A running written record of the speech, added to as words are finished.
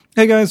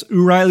Hey guys,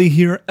 O'Reilly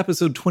here.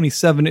 Episode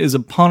 27 is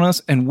upon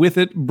us, and with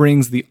it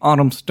brings the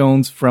Autumn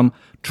Stones from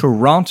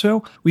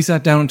Toronto. We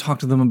sat down and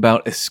talked to them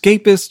about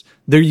Escapist,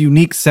 their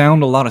unique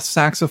sound, a lot of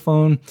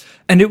saxophone,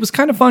 and it was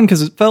kind of fun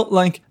because it felt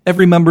like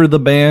every member of the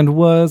band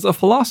was a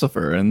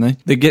philosopher, and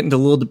they get into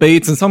little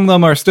debates, and some of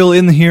them are still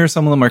in here,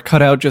 some of them are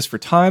cut out just for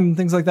time and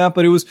things like that,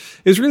 but it was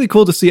really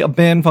cool to see a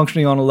band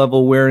functioning on a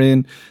level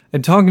wherein,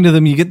 and talking to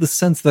them, you get the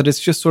sense that it's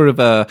just sort of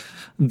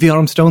the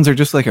Autumn Stones are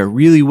just like a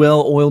really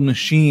well-oiled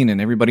machine, and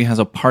everybody has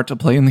a part to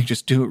play, and they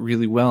just do it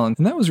really well, and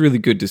that was really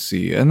good to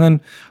see. And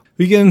then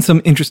we get in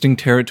some interesting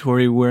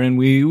territory wherein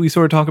we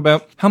sort of talk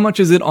about how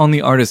much is it on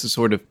the artist to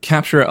sort of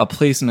capture a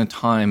place and a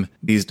time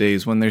these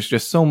days when there's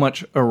just so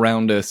much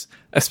around us,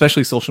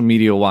 especially social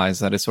media wise,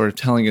 that is sort of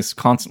telling us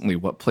constantly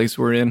what place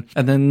we're in,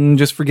 and then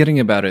just forgetting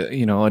about it,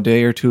 a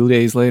day or 2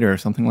 days later or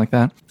something like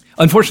that.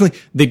 Unfortunately,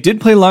 they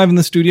did play live in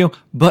the studio,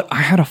 but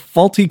I had a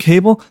faulty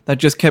cable that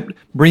just kept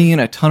bringing in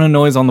a ton of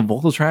noise on the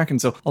vocal track, and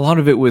so a lot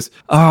of it was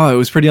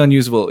pretty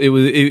unusable. It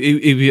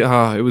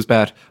was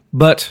bad.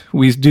 But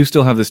we do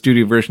still have the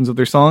studio versions of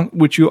their song,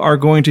 which you are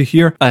going to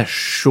hear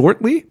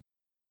shortly.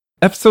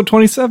 Episode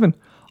 27,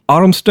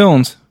 Autumn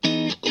Stones.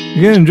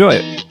 You're going to enjoy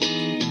it.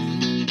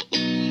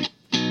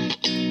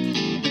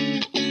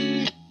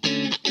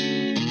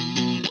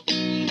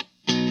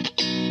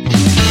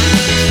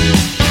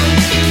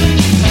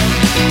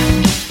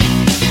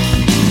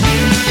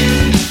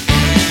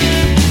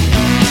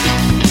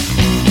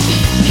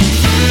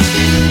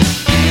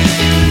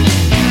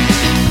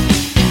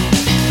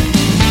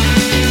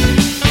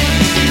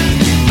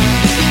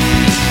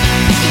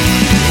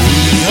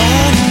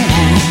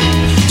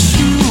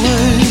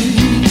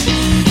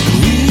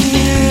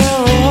 We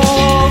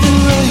are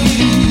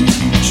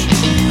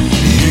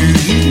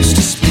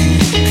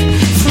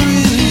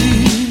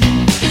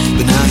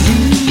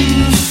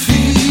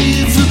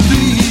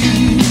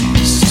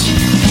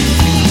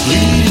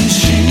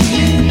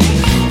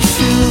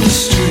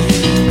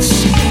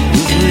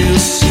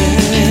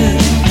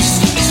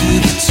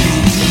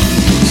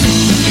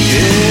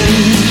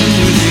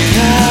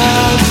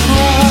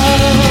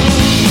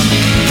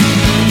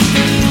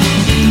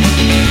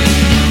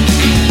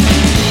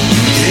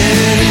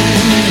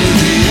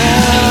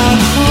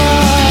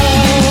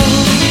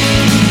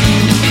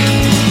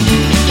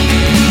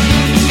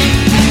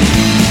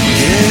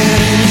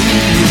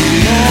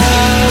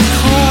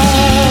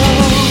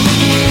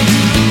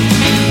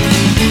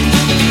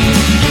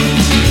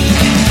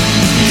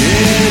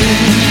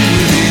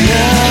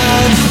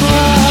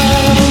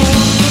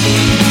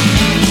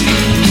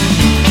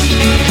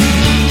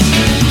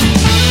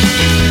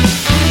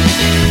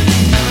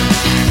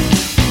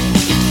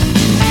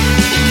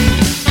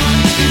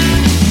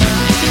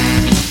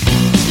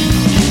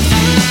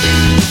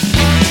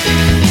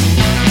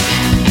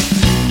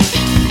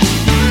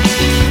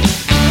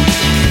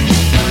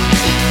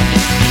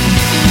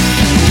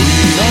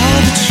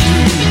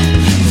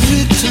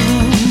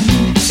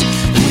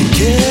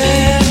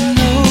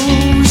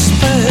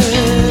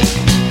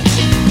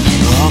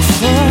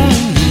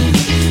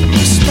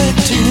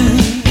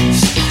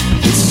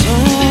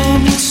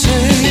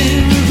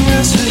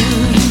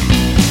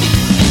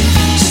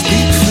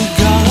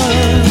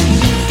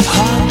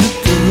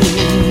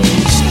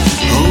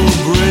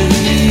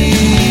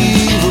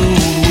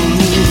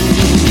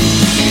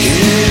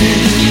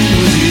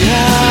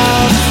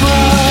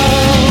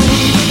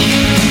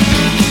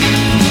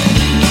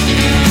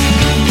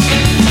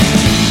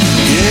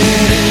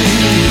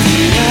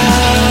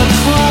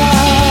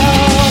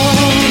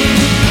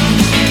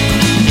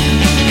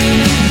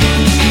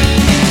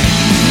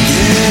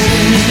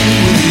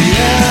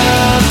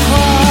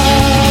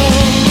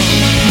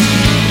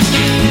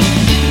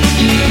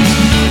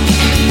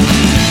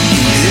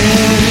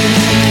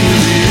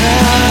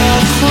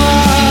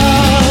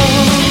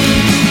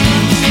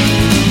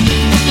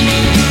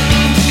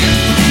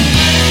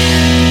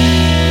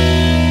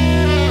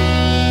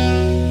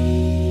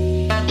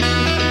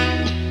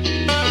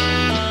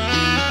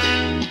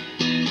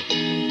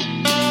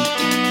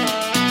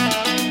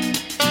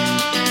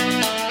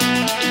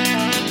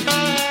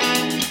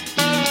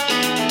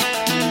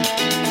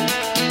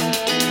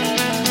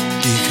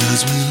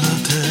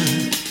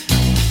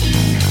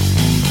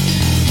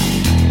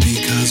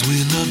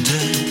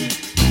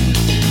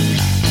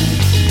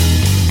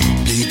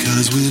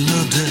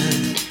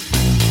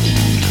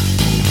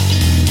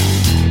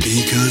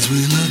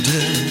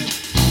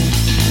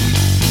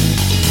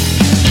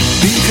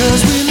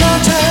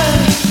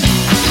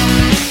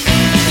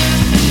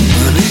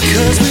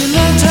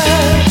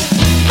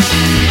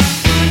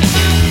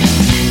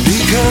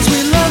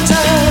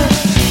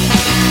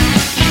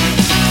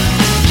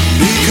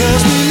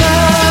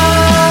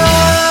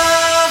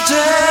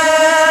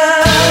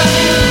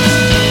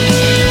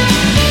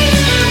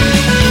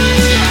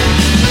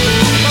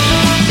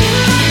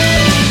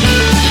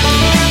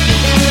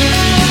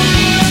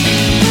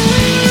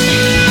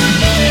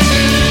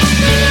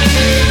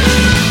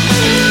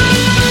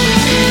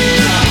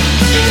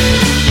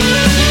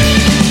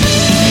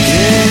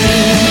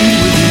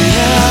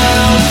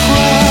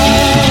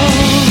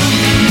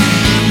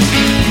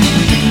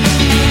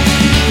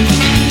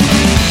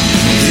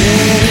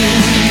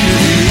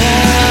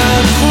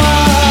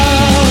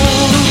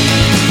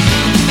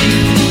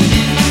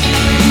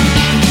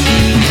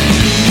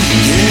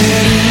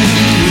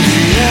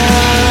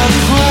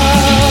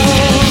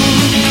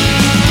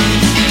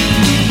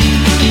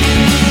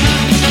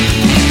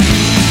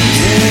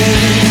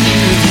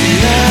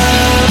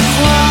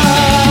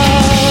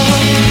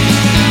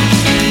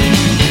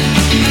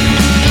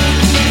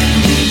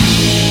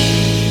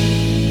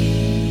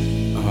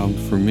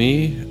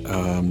me,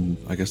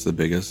 I guess the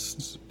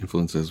biggest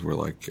influences were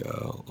like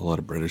a lot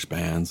of British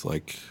bands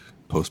like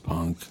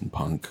post-punk and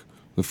punk.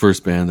 The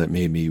first band that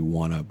made me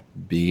want to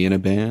be in a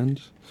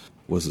band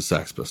was the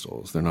Sex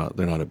Pistols. They're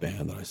not a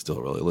band that I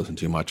still really listen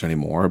to much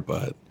anymore,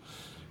 but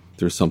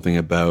there's something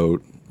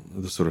about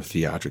the sort of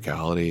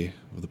theatricality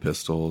of the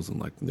Pistols and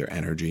like their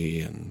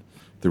energy and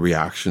the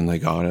reaction they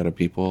got out of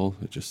people.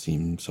 It just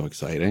seemed so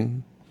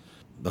exciting.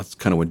 That's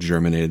kind of what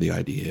germinated the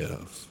idea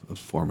of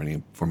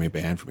forming a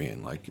band for me.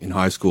 And like in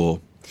high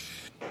school,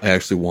 I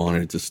actually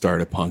wanted to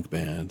start a punk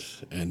band,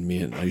 and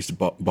I used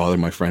to bother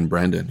my friend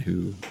Brendan,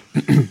 who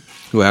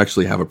I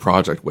actually have a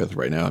project with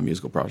right now, a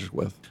musical project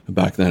with. And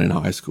back then in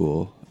high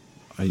school,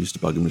 I used to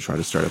bug him to try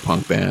to start a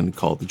punk band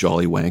called the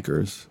Jolly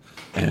Wankers,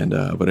 and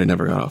but I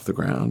never got off the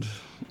ground.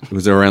 It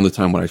was around the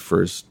time when I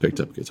first picked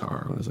up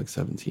guitar when I was like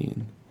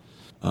 17.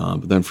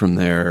 But then from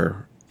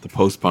there, the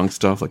post-punk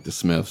stuff like the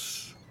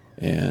Smiths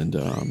and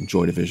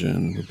Joy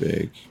Division were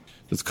big.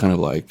 It's kind of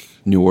like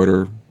New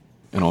Order,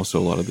 and also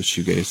a lot of the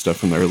shoegaze stuff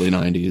from the early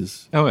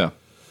 90s. Oh, yeah.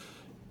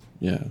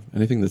 Yeah,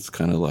 anything that's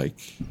kind of like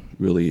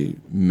really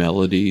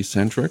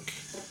melody-centric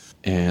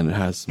and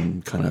has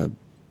some kind of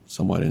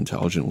somewhat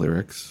intelligent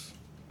lyrics.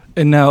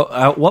 And now,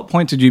 at what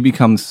point did you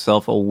become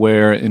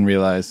self-aware and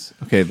realize,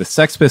 okay, the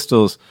Sex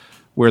Pistols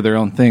were their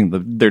own thing.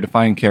 Their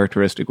defining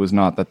characteristic was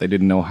not that they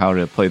didn't know how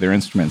to play their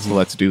instruments, so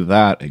let's do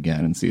that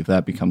again and see if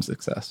that becomes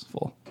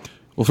successful.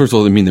 Well, first of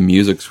all, I mean, the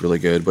music's really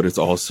good, but it's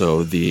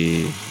also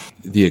the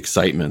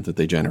excitement that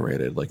they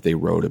generated. Like, they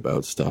wrote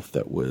about stuff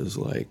that was,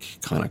 like,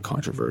 kind of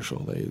controversial.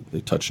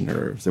 They touched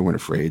nerves. They weren't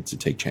afraid to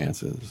take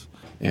chances.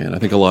 And I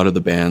think a lot of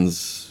the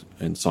bands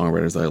and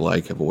songwriters that I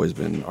like have always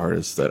been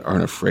artists that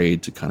aren't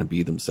afraid to kind of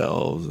be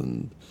themselves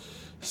and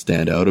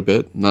stand out a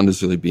bit. Not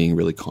necessarily being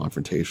really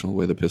confrontational the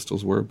way the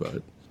Pistols were,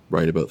 but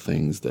write about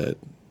things that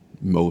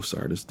most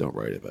artists don't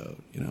write about.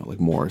 You know, like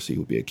Morrissey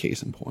would be a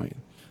case in point.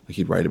 Like,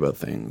 he'd write about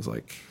things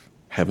like,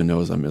 heaven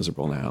knows I'm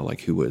miserable now.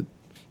 Like, who would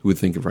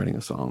think of writing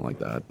a song like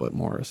that but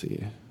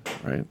Morrissey,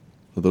 right?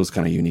 So those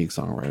kind of unique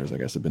songwriters, I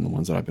guess, have been the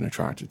ones that I've been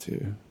attracted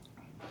to.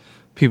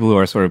 People who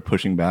are sort of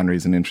pushing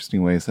boundaries in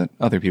interesting ways that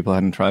other people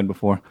hadn't tried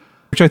before,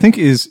 which I think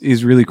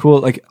is really cool.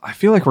 Like, I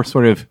feel like we're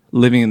sort of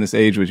living in this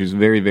age which is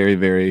very, very,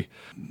 very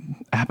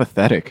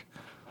apathetic.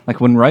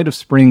 Like, when Rite of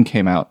Spring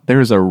came out, there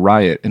was a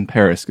riot in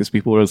Paris because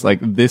people were like,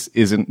 this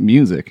isn't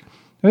music.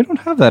 I don't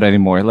have that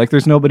anymore. Like,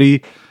 there's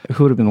nobody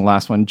who would have been the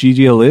last one.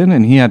 Gigi Alin,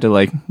 and he had to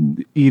like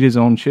eat his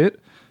own shit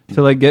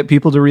to like get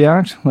people to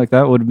react. Like,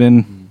 that would have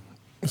been.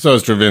 So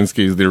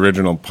Stravinsky's the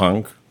original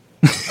punk.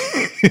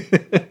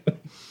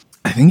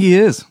 I think he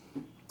is.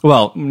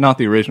 Well, not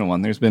the original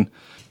one. There's been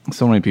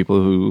so many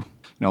people who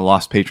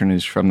lost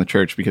patronage from the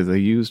church because they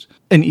used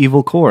an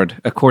evil chord,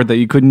 a chord that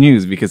you couldn't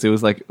use because it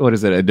was like, what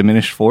is it? A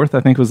diminished fourth,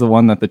 I think, was the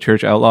one that the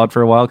church outlawed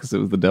for a while because it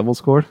was the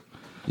devil's chord.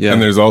 Yeah,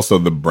 and there's also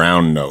the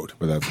brown note,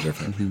 but that's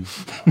different.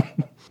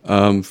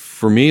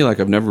 For me, like,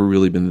 I've never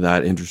really been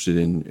that interested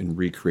in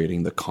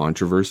recreating the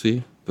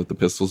controversy that the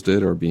Pistols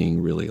did or being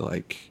really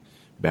like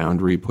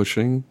boundary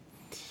pushing.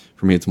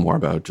 For me, it's more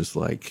about just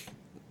like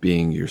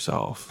being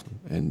yourself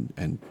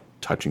and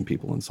touching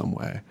people in some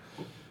way.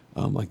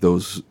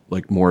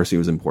 Like Morrissey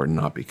was important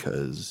not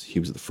because he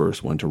was the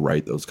first one to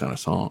write those kind of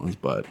songs,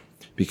 but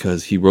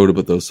because he wrote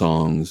about those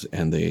songs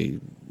and they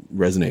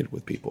resonated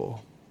with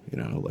people.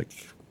 Like,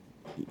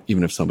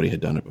 even if somebody had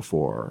done it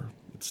before,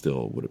 it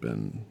still would have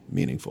been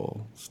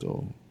meaningful.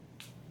 Still,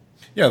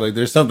 yeah, like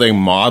there's something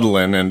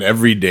maudlin and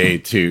everyday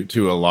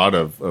to a lot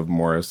of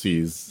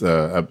Morrissey's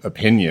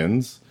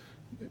opinions,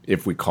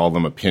 if we call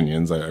them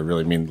opinions. I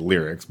really mean the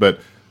lyrics, but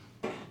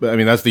I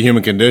mean that's the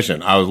human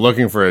condition. I was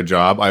looking for a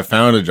job, I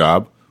found a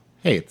job.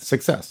 Hey,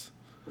 success.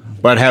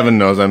 But heaven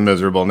knows I'm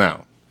miserable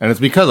now, and it's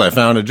because I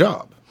found a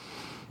job,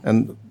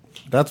 and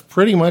that's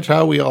pretty much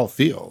how we all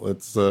feel.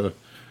 It's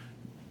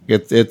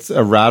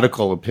a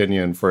radical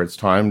opinion for its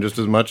time, just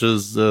as much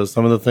as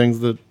some of the things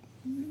that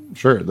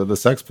the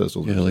Sex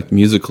Pistols. Yeah, like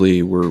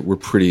musically, we're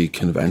pretty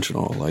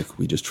conventional. Like,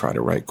 we just try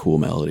to write cool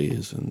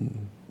melodies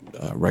and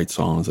write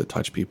songs that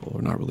touch people.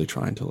 We're not really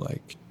trying to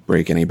like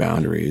break any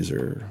boundaries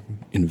or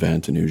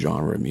invent a new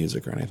genre of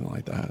music or anything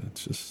like that.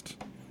 It's just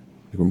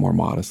we're more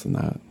modest than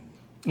that.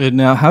 And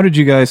now, how did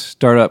you guys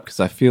start up?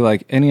 Because I feel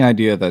like any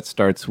idea that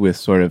starts with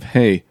sort of,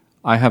 hey,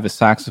 I have a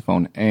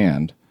saxophone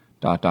and ...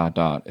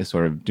 is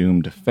sort of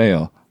doomed to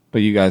fail.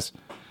 But you guys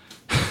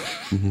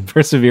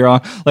persevere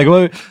on. Like,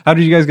 how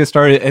did you guys get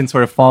started and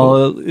sort of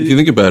follow? If you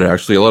think about it,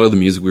 actually, a lot of the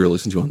music we were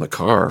listening to on the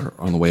car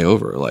on the way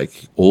over,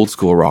 like old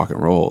school rock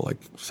and roll, like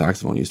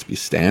saxophone used to be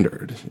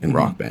standard in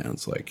rock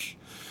bands. Like,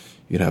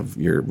 you'd have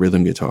your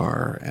rhythm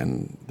guitar,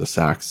 and the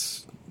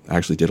sax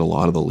actually did a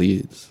lot of the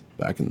leads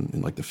back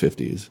in like the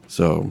 50s.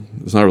 So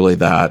it's not really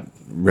that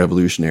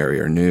revolutionary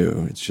or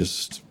new. It's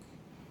just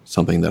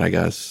something that I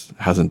guess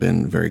hasn't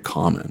been very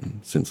common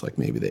since like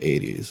maybe the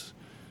 80s.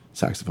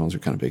 Saxophones were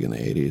kind of big in the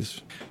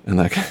 80s. And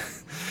that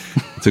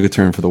took a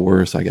turn for the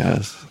worse, I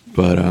guess.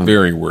 But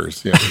very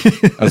worse, yeah.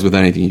 As with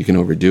anything, you can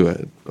overdo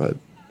it. But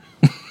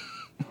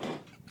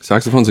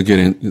Saxophone's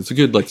it's a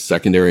good like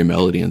secondary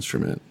melody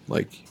instrument.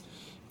 Like,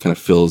 kind of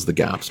fills the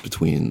gaps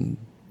between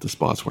the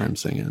spots where I'm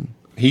singing.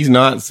 He's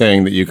not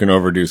saying that you can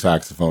overdo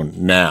saxophone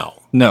now.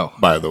 No.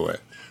 By the way.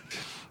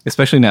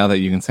 Especially now that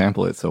you can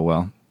sample it so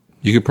well.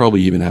 You could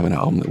probably even have an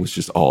album that was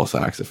just all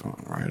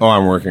saxophone, right? Oh,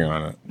 I'm working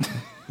on it.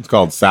 It's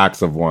called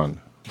Sax of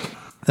One.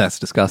 That's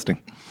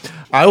disgusting.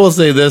 I will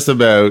say this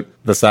about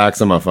the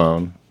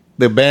saxophone.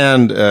 The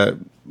band,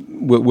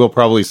 we'll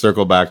probably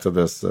circle back to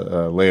this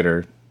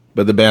later,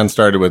 but the band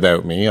started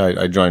without me.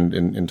 I joined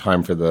in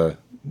time for the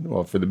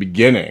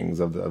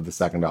beginnings of the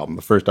second album.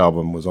 The first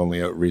album was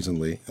only out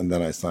recently, and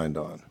then I signed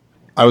on.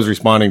 I was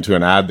responding to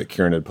an ad that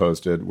Kieran had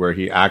posted where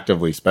he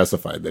actively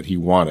specified that he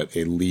wanted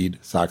a lead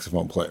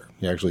saxophone player.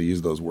 He actually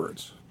used those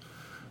words.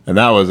 And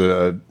that was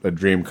a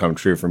dream come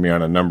true for me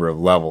on a number of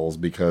levels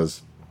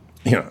because,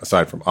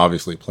 aside from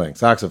obviously playing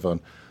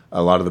saxophone,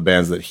 a lot of the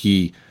bands that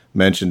he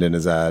mentioned in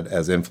his ad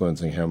as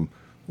influencing him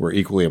were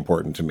equally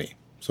important to me.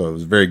 So it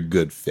was a very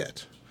good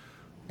fit.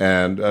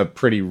 And a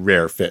pretty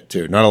rare fit,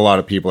 too. Not a lot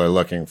of people are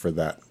looking for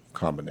that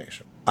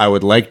combination. I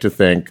would like to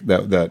think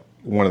that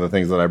one of the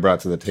things that I brought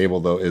to the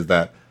table, though, is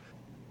that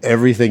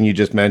everything you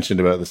just mentioned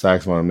about the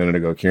saxophone a minute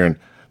ago, Kieran,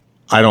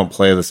 I don't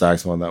play the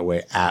saxophone that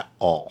way at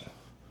all.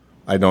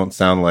 I don't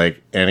sound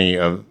like any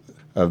of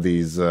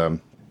these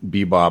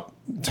bebop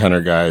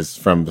tenor guys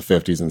from the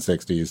 50s and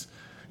 60s.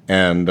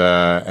 And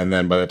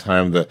then by the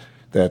time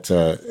that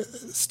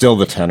still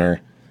the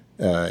tenor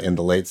in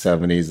the late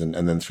 70s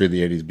and then through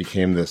the 80s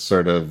became this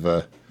sort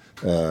of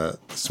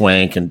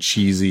swank and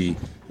cheesy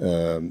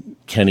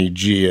Kenny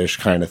G-ish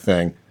kind of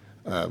thing,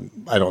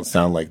 I don't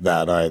sound like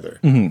that either.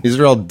 Mm-hmm. These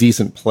are all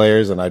decent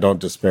players, and I don't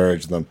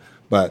disparage them.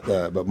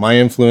 But my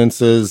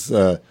influences,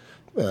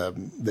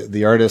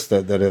 the artists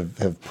that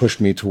have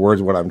pushed me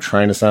towards what I'm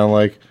trying to sound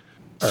like,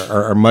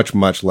 are much,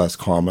 much less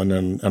common,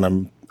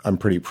 and I'm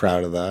pretty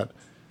proud of that.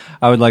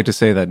 I would like to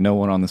say that no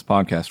one on this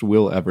podcast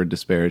will ever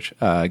disparage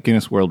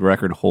Guinness World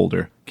Record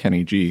holder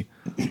Kenny G,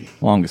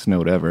 longest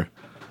note ever.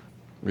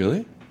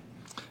 Really?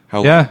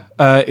 Yeah,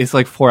 it's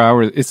like 4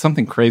 hours. It's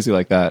something crazy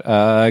like that.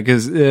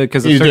 Because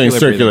he's doing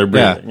circular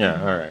breathing.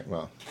 Yeah. All right.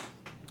 Well,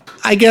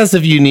 I guess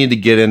if you need to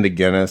get into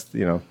Guinness,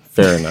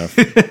 fair enough.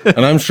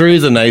 And I'm sure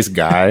he's a nice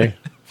guy.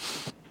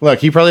 Look,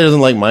 he probably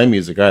doesn't like my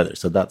music either,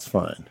 so that's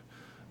fine.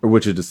 Or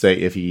which is to say,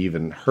 if he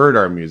even heard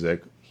our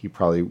music, he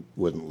probably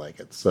wouldn't like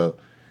it. So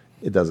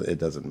it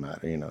doesn't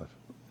matter.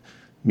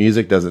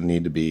 Music doesn't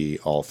need to be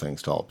all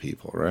things to all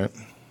people, right?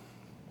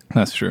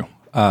 That's true.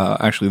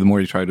 Actually, the more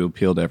you try to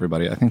appeal to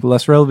everybody, I think the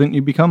less relevant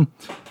you become.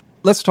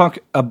 Let's talk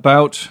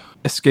about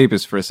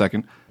Escapist for a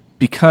second,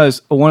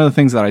 because one of the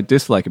things that I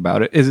dislike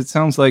about it is it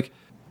sounds like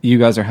you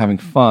guys are having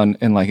fun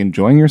and like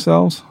enjoying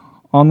yourselves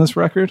on this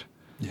record.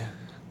 Yeah.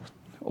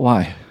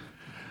 Why?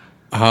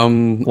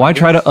 Why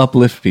try to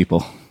uplift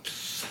people?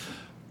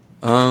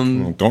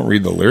 Don't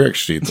read the lyric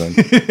sheet then.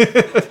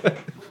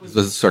 Is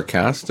this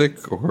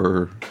sarcastic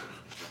or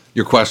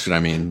your question? I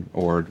mean,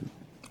 or.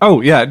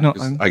 Oh, yeah. No,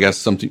 I guess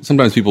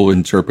sometimes people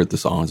interpret the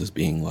songs as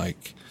being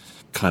like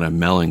kind of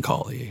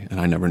melancholy, and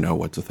I never know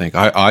what to think.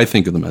 I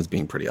think of them as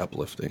being pretty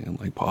uplifting and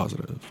like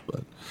positive,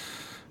 but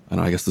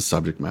I guess the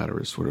subject matter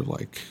is sort of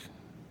like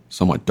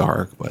somewhat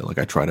dark, but like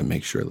I try to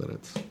make sure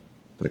that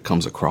it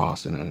comes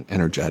across in an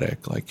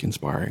energetic, like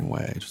inspiring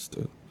way.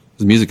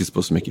 The music is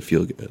supposed to make you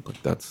feel good.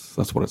 Like that's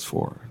what it's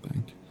for, I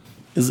think.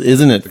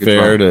 Isn't it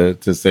fair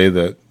to say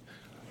that,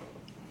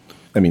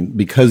 I mean,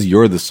 because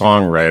you're the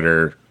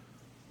songwriter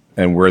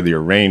and we're the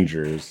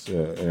arrangers,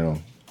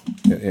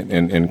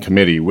 in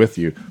committee with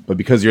you. But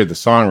because you're the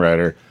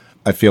songwriter,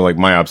 I feel like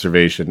my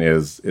observation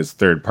is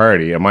third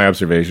party, and my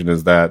observation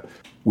is that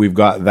we've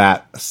got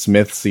that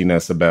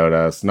Smithsiness about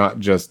us, not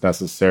just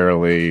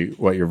necessarily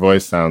what your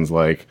voice sounds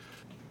like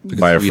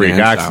by a freak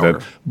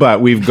accident, but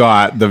we've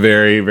got the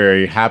very,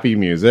 very happy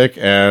music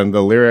and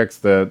the lyrics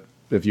that,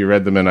 if you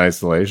read them in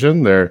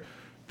isolation, they're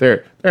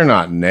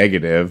not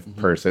negative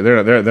per se.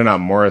 They're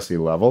not Morrissey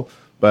level.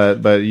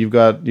 But you've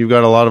got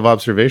a lot of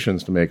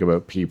observations to make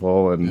about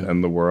people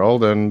and the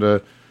world, and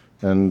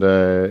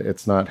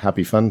it's not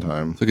happy fun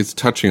time. Like it's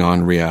touching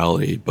on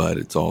reality, but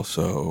it's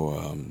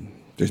also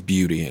there's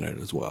beauty in it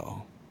as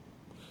well.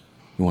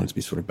 You want it to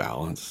be sort of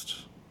balanced.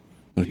 You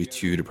want it to be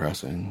too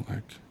depressing.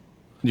 Like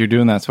you're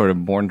doing that sort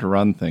of Born to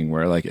Run thing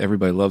where like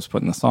everybody loves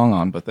putting the song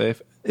on, but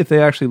if they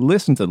actually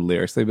listen to the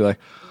lyrics, they'd be like,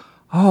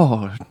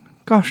 "Oh,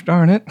 gosh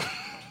darn it,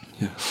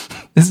 yeah,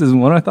 this isn't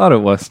what I thought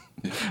it was."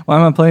 Why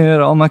am I playing it at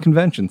all my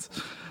conventions?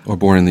 Or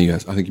Born in the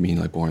U.S. I think you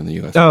mean like Born in the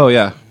U.S. Oh,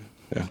 yeah.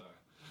 Yeah.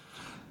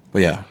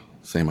 But yeah,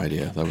 same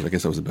idea. I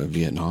guess that was about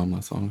Vietnam,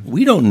 that song.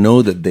 We don't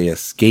know that they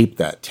escaped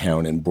that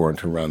town in Born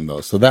to Run, though.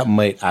 So that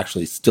might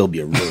actually still be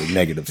a really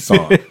negative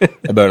song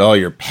about all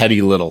your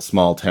petty little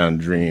small town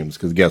dreams.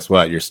 Because guess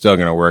what? You're still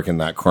going to work in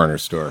that corner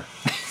store.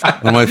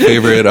 One of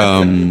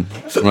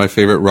my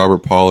favorite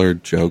Robert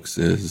Pollard jokes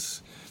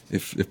is,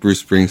 if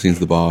Bruce Springsteen's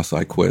the boss,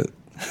 I quit.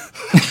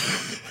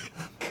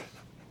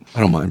 I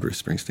don't mind Bruce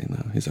Springsteen,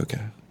 though. He's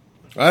okay.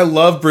 I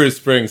love Bruce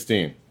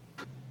Springsteen.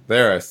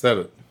 There, I said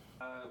it.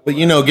 But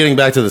getting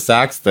back to the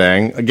sax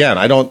thing again,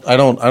 I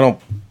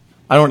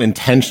don't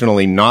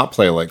intentionally not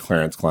play like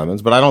Clarence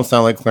Clemons, but I don't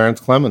sound like Clarence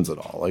Clemons at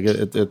all. Like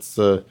it's.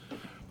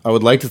 I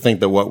would like to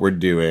think that what we're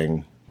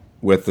doing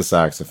with the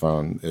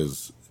saxophone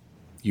is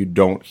you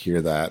don't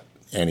hear that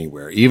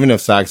anywhere. Even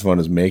if saxophone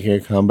is making a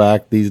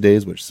comeback these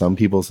days, which some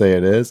people say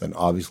it is, and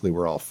obviously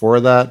we're all for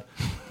that,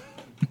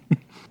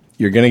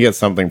 you're going to get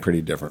something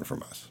pretty different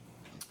from us.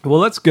 Well,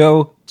 let's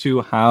go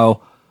to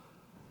how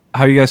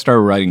you guys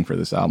started writing for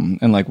this album,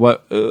 and like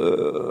what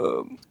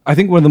I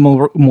think one of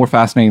the more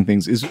fascinating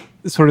things is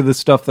sort of the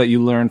stuff that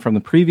you learned from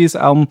the previous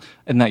album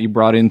and that you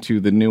brought into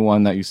the new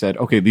one. That you said,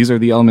 okay, these are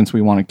the elements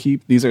we want to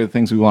keep; these are the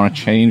things we want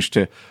to change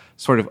to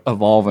sort of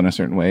evolve in a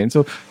certain way. And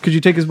so, could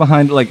you take us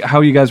behind like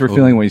how you guys were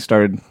feeling when you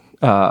started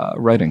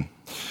writing?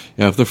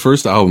 Yeah, for the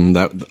first album,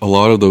 that a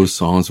lot of those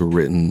songs were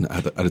written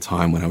at a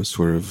time when I was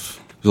sort of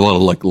there's a lot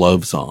of like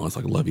love songs,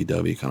 like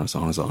lovey-dovey kind of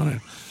songs on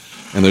it.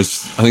 And I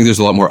think there's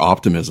a lot more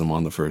optimism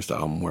on the first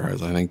album,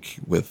 whereas I think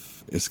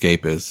with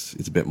Escapist,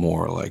 it's a bit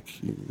more like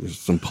there's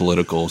some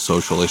political,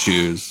 social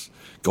issues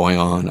going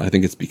on. I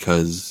think it's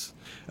because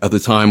at the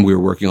time we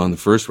were working on the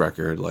first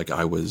record, like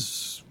I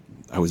was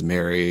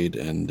married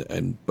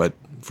but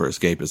for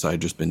Escapist, I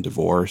had just been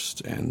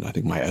divorced, and I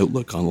think my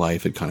outlook on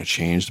life had kind of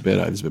changed a bit.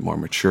 I was a bit more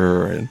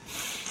mature and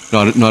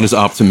not as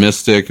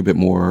optimistic, a bit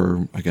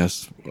more, I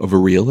guess, of a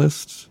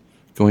realist.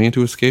 Going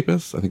into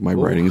Escapist, I think my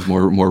writing is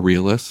more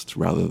realist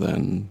rather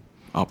than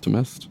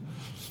optimist.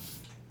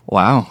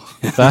 Wow,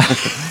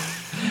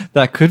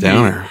 that could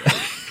Downer.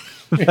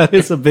 be. That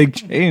is a big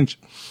change.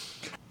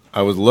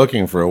 I was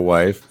looking for a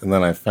wife, and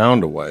then I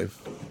found a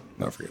wife.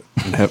 Not for you.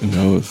 And heaven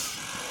knows.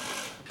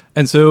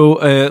 And so,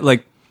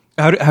 like,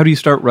 how do you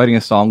start writing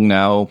a song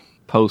now?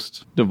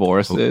 Post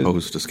divorce,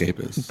 Post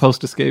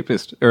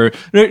Escapist, or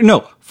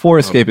no, for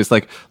Escapist,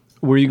 like.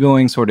 Were you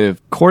going sort of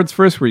chords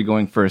first? Were you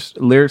going first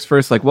lyrics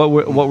first? Like what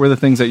were the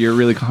things that you're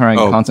really trying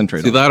to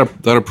concentrate on?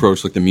 That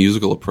approach, like the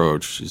musical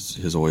approach,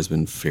 has always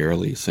been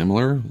fairly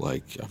similar.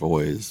 Like I've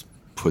always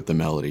put the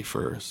melody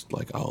first.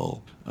 Like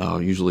I'll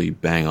usually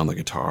bang on the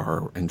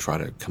guitar and try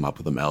to come up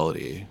with a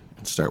melody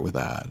and start with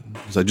that.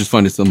 Because I just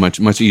find it's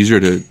much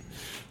easier to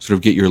sort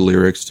of get your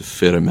lyrics to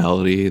fit a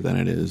melody than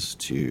it is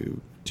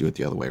to do it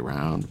the other way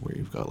around, where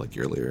you've got like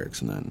your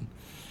lyrics and then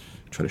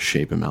try to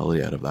shape a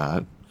melody out of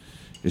that.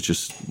 It's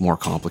just more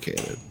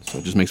complicated. So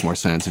it just makes more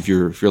sense. If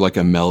you're like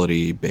a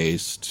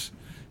melody-based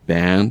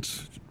band,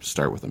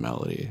 start with a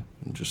melody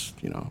and just,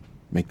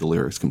 make the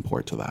lyrics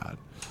comport to that.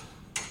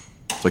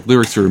 It's like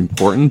lyrics are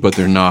important, but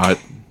they're not,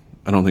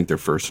 I don't think they're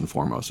first and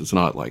foremost. It's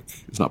not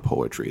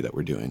poetry that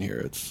we're doing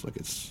here.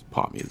 It's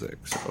pop music.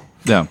 So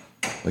yeah.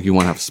 Like you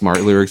want to have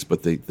smart lyrics,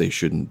 but they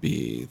shouldn't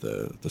be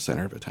the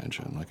center of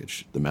attention. Like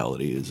the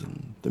melodies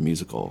and the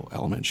musical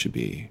element should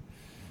be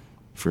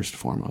first and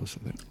foremost,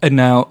 I think. And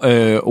now,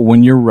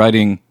 when you're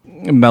writing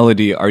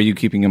melody, are you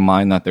keeping in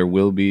mind that there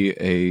will be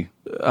a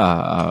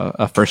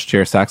first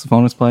chair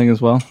saxophonist playing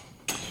as well?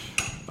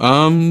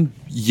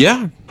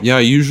 Yeah. I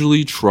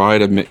usually try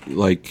to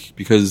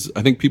because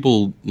I think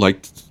people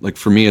like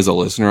for me as a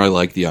listener, I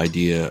like the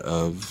idea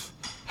of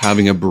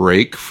having a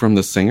break from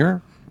the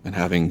singer and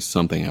having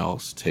something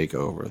else take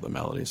over the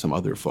melody, some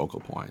other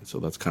focal point. So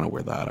that's kind of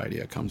where that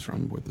idea comes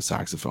from with the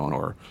saxophone,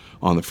 or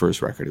on the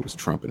first record, it was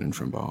trumpet and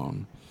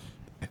trombone.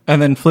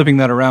 And then flipping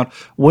that around,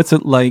 what's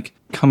it like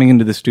coming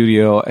into the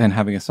studio and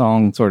having a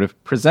song sort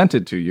of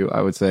presented to you,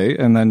 I would say,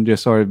 and then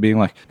just sort of being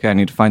like, okay, I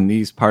need to find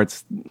these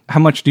parts. How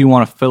much do you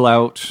want to fill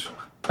out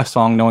a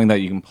song knowing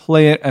that you can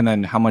play it, and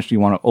then how much do you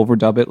want to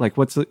overdub it? Like,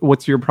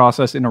 what's your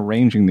process in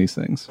arranging these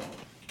things?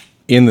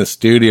 In the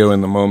studio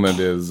in the moment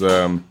is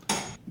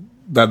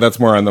that's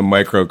more on the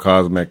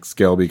microcosmic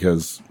scale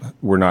because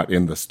we're not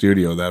in the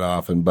studio that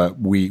often, but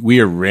we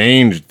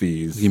arranged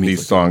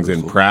these songs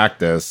in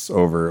practice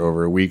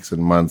over weeks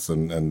and months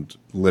and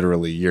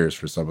literally years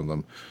for some of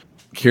them.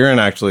 Kieran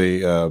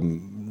actually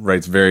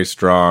writes very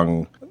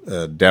strong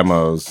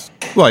demos.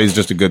 Well, he's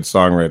just a good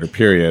songwriter,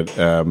 period.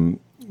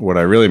 What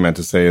I really meant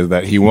to say is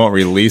that he won't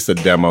release a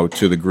demo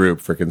to the group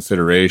for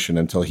consideration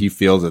until he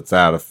feels it's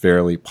at a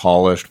fairly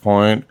polished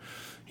point.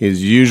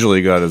 He's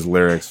usually got his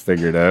lyrics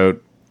figured out.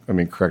 I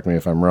mean, correct me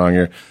if I'm wrong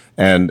here.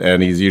 And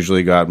he's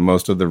usually got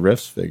most of the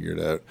riffs figured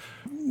out.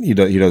 He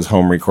does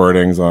home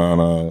recordings on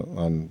a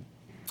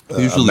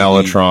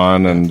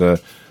Mellotron, and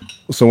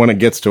so when it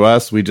gets to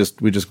us, we just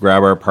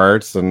grab our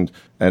parts and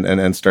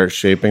start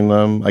shaping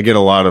them. I get a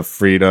lot of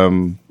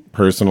freedom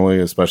personally,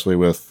 especially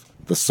with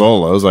the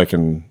solos. I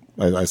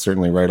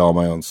certainly write all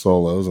my own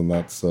solos, and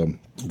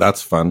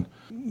that's fun.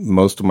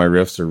 Most of my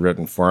riffs are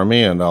written for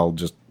me, and I'll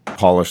just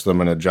polish them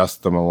and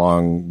adjust them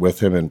along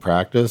with him in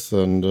practice,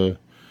 and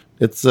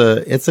it's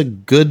a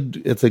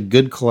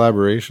good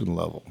collaboration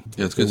level.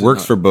 Yeah, it's good. It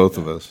works for both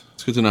of us.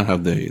 It's good to not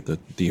have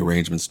the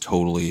arrangements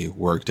totally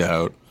worked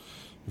out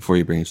before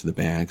you bring it to the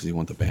band, because you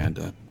want the band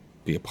to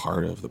be a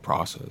part of the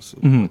process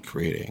of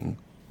creating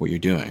what you're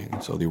doing.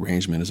 So the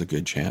arrangement is a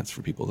good chance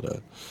for people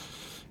to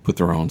put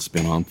their own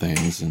spin on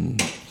things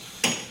and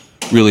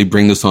really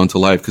bring the song to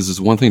life, because it's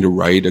one thing to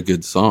write a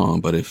good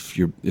song, but if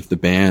the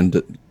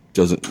band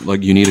doesn't,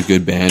 like, you need a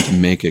good band to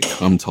make it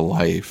come to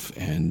life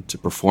and to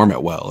perform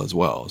it well as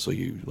well. So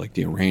you, like,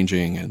 the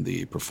arranging and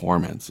the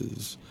performance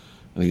is,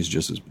 I think, is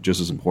just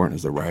as important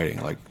as the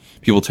writing. Like,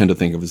 people tend to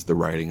think of the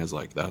writing as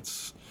like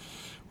that's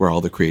where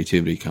all the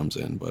creativity comes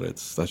in, but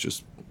that's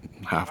just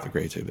half the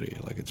creativity.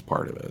 Like, it's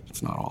part of it.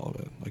 It's not all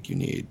of it. Like, you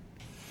need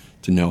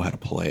to know how to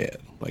play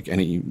it. Like, if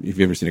you've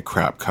ever seen a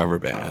crap cover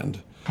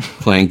band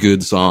playing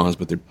good songs,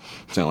 but they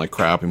sound like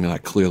crap, I mean,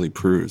 that clearly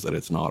proves that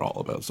it's not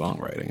all about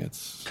songwriting.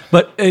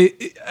 But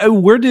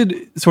where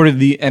did sort of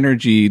the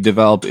energy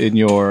develop in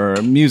your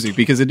music?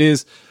 Because it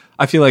is,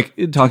 I feel like,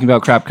 talking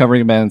about crap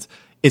covering bands,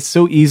 it's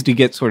so easy to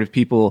get sort of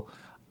people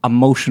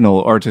emotional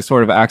or to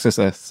sort of access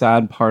a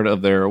sad part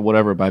of their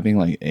whatever by being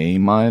like A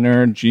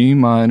minor, G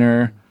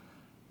minor.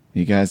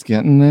 You guys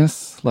getting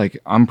this? Like,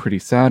 I'm pretty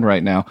sad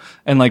right now.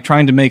 And like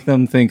trying to make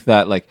them think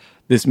that like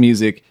this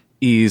music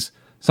is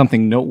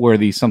something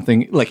noteworthy,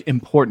 something like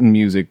important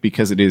music,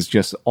 because it is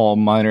just all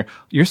minor.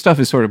 Your stuff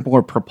is sort of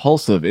more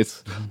propulsive.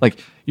 It's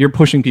like you're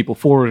pushing people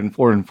forward and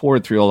forward and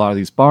forward through a lot of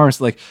these bars.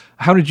 Like,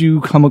 how did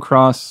you come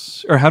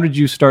across, or how did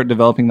you start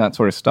developing that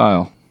sort of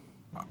style?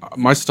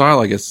 My style,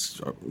 I guess,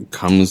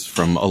 comes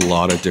from a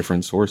lot of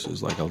different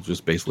sources. Like, I'll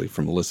just basically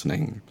from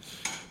listening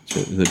to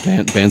the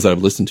bands that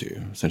I've listened to.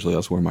 Essentially,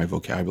 that's where my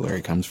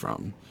vocabulary comes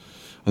from.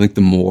 I think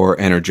the more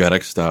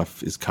energetic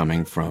stuff is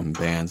coming from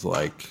bands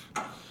like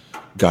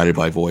Guided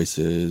by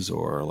Voices,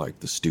 or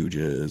like the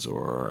Stooges,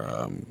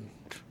 or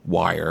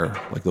Wire,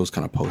 like those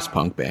kind of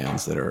post-punk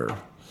bands that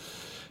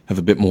have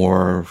a bit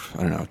more,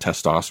 I don't know,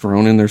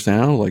 testosterone in their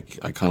sound. Like,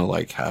 I kind of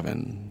like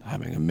having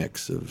a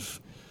mix of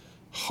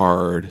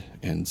hard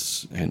and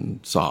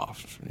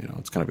soft. You know,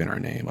 it's kind of in our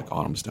name. Like,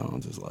 Autumn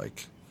Stones is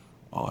like,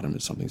 autumn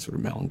is something sort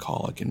of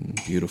melancholic and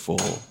beautiful.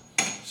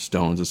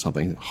 Stones is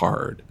something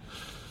hard.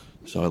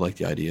 So I like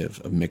the idea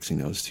of mixing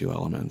those two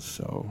elements.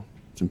 So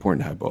it's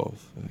important to have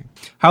both, I think.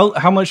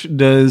 How much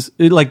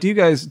do you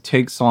guys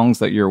take songs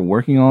that you're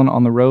working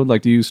on the road?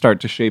 Like, do you start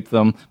to shape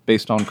them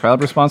based on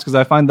crowd response? Because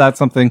I find that's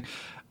something,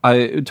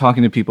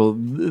 talking to people,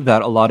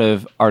 that a lot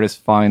of artists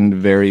find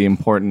very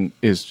important,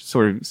 is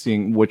sort of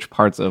seeing which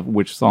parts of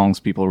which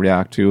songs people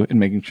react to and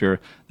making sure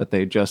that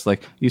they adjust.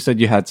 Like you said,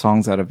 you had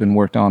songs that have been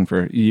worked on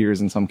for years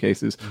in some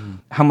cases.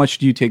 How much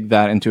do you take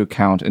that into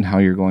account in how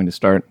you're going to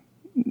start?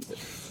 In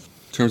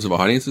terms of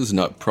audiences,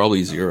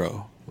 probably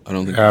zero. I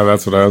don't think. Yeah,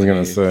 that's what I was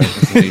going to say.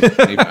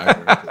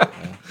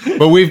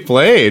 But we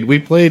played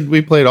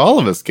all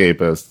of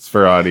Escapists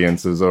for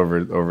audiences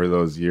over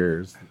those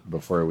years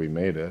before we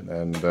made it,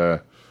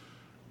 and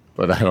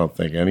but I don't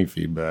think any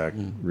feedback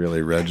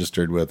really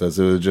registered with us.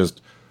 It was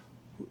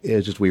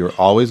just we were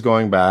always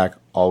going back,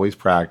 always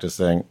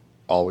practicing,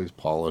 always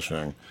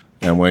polishing,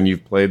 and when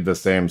you've played the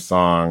same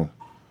song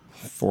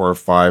 400,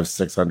 500,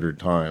 600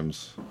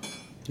 times.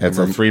 It's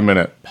a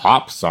 3-minute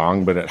pop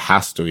song, but it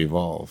has to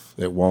evolve.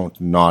 It won't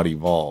not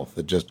evolve.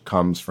 It just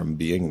comes from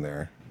being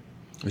there.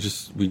 We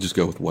just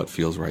go with what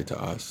feels right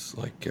to us.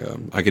 Like,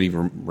 I could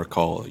even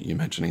recall you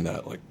mentioning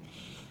that. Like,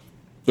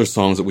 there's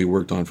songs that we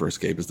worked on for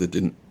Escapists that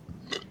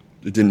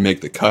didn't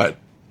make the cut,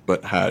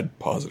 but had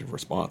positive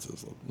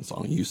responses. The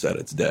song "You Said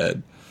It's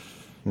Dead."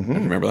 Mm-hmm. I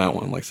remember that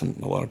one. Like,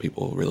 a lot of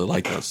people really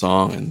liked that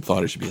song and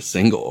thought it should be a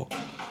single.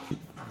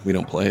 We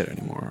don't play it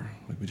anymore.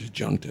 Like, we just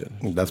junked it.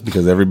 That's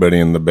because everybody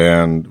in the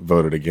band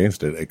voted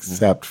against it,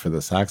 except for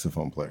the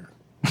saxophone player.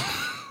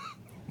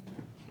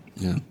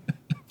 Yeah.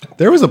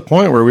 There was a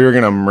point where we were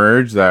going to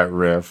merge that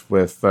riff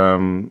with,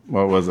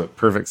 what was it,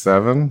 Perfect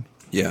Seven?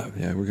 Yeah,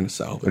 we're going to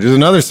salvage. Which is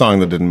another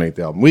song that didn't make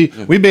the album. We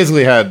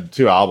basically had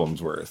 2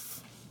 albums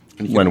worth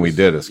when we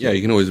did Escape. Yeah,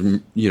 you can always,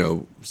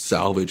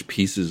 salvage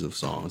pieces of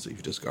songs that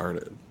you've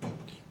discarded.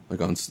 Like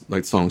on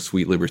song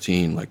Sweet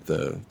Libertine, like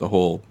the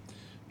whole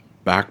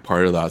back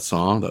part of that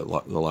song, the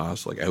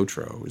last like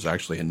outro, is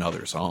actually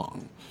another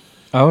song.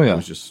 Oh yeah, it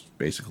was just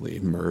basically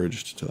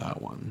merged to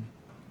that one.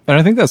 And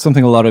I think that's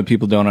something a lot of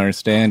people don't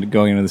understand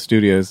going into the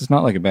studios. It's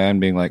not like a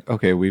band being like,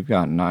 okay, we've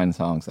got 9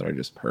 songs that are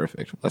just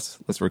perfect.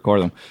 Let's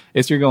record them.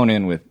 It's you're going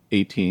in with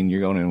 18,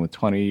 you're going in with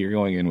 20, you're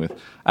going in with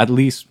at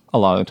least a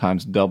lot of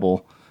times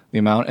double the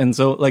amount. And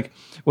so like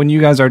when you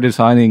guys are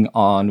deciding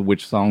on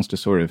which songs to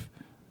sort of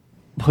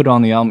put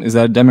on the album, is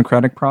that a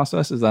democratic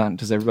process?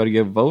 Does everybody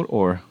give a vote,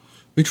 or?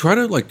 We try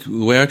to, like,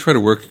 the way I try to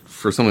work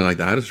for something like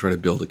that is try to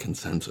build a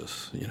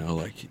consensus. You know,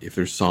 like, if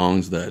there's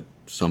songs that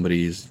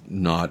somebody's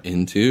not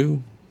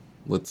into,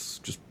 let's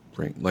just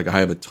bring, like, I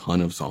have a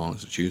ton of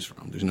songs to choose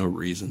from. There's no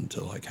reason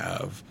to, like,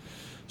 have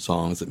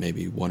songs that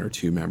maybe 1 or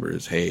 2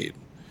 members hate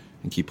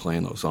and keep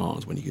playing those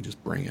songs when you could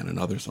just bring in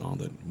another song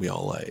that we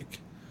all like.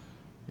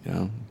 You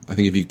know, I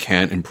think if you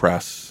can't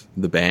impress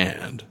the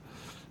band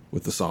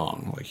with the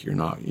song, like,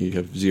 you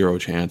have zero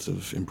chance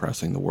of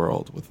impressing the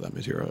world with that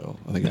material.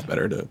 I think it's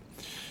better to,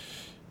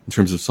 in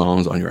terms of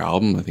songs on your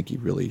album, I think you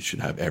really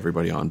should have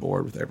everybody on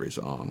board with every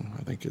song.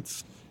 I think you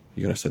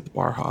got to set the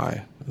bar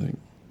high, I think.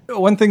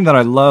 One thing that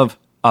I love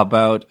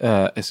about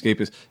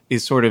Escapists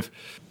is sort of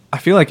I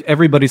feel like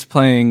everybody's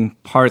playing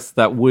parts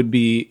that would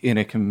be in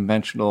a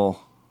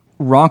conventional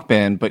rock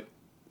band, but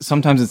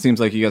sometimes it seems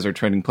like you guys are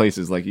trading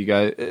places. Like you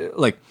guys,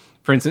 like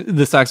for instance,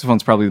 the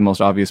saxophone's probably the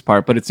most obvious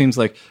part, but it seems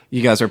like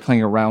you guys are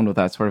playing around with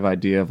that sort of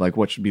idea of like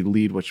what should be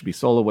lead, what should be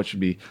solo, what should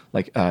be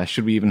like,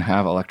 should we even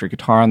have electric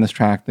guitar on this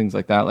track, things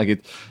like that.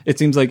 Like it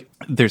seems like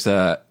there's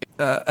a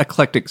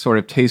eclectic sort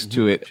of taste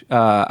to it.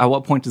 At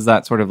what point does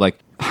that sort of like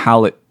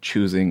palette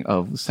choosing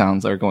of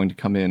sounds that are going to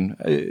come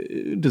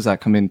in, does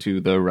that come into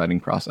the writing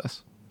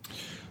process?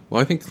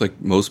 Well, I think like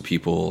most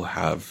people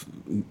have,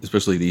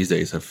 especially these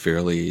days, have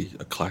fairly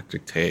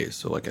eclectic taste.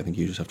 So like I think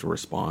you just have to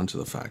respond to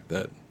the fact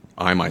that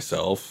I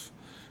myself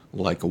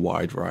like a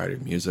wide variety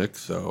of music.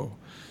 So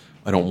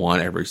I don't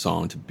want every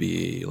song to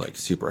be like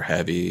super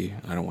heavy.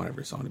 I don't want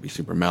every song to be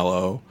super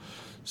mellow.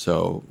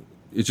 So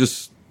it's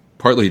just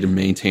partly to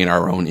maintain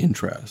our own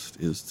interest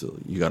is to,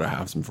 you got to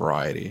have some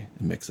variety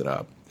and mix it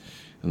up.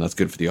 And that's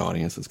good for the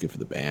audience. That's good for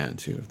the band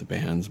too. If the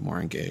band's more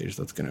engaged,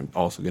 that's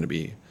also going to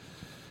be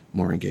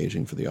more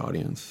engaging for the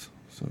audience.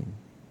 So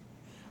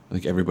I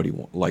think everybody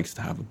likes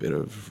to have a bit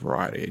of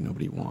variety.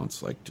 Nobody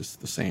wants like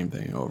just the same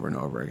thing over and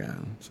over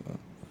again. So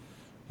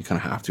you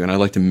kind of have to. And I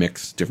like to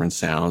mix different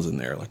sounds in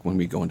there. Like when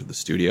we go into the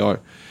studio, I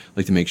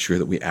like to make sure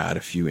that we add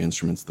a few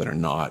instruments that are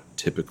not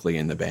typically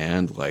in the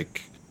band.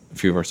 Like a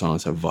few of our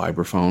songs have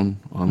vibraphone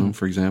on them,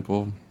 for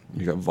example.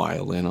 You got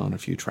violin on a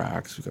few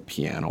tracks. We've got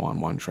piano on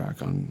one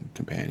track on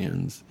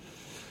Companions.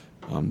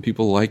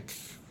 People like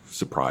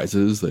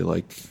surprises. They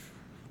like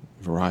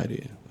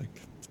variety. Like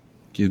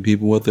give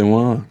people what they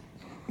want.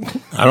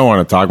 I don't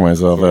want to talk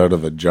myself out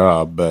of a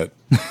job, but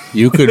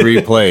you could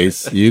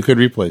replace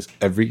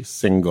every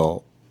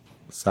single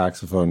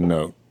saxophone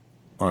note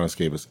on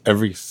Escapist,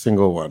 every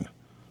single one,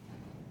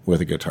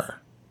 with a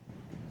guitar,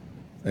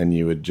 and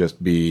you would just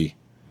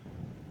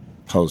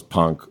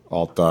post-punk,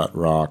 alt-dot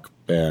rock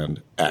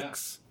band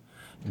X.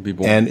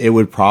 And it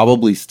would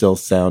probably still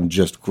sound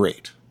just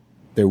great.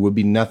 There would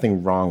be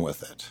nothing wrong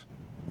with it.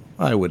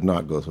 I would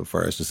not go so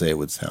far as to say it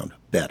would sound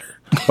better.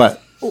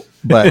 But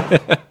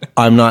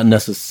I'm not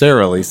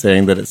necessarily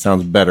saying that it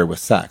sounds better with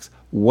sax.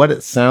 What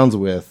it sounds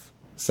with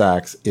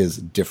sax is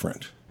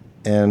different.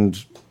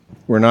 And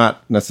we're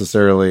not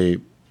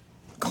necessarily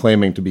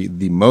claiming to be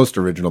the most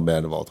original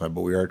band of all time,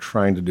 but we are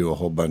trying to do a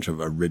whole bunch of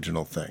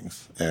original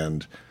things.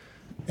 And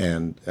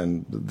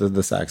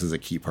the sax is a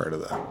key part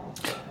of that.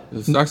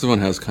 The saxophone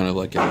has kind of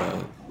like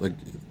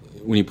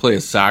when you play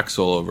a sax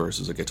solo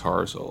versus a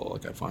guitar solo,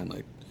 like I find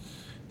like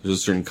there's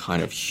a certain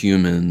kind of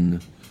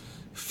human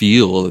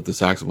feel that the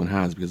saxophone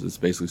has because it's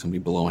basically somebody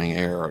blowing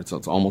air. It's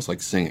almost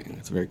like singing.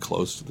 It's very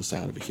close to the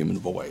sound of a human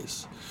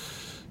voice.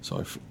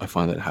 So I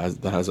find that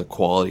has a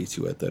quality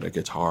to it that a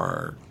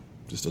guitar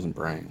just doesn't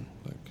bring.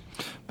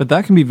 But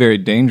that can be very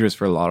dangerous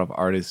for a lot of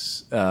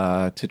artists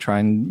to try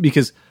and,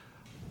 because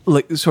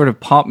like sort of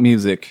pop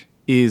music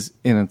is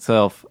in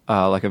itself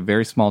like a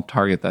very small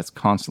target that's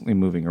constantly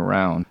moving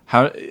around.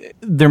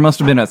 There must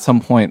have been at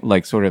some point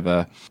like sort of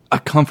a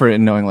comfort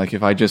in knowing like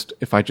if I just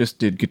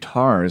did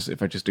guitars,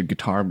 if I just did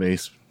guitar,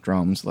 bass,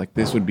 drums, like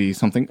this would be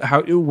something.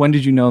 When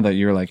did you know that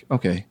you're like,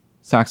 okay,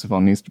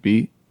 saxophone needs to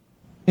be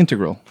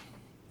integral?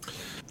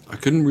 I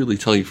couldn't really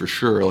tell you for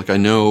sure. Like I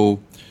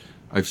know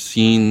I've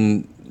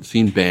seen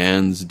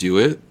bands do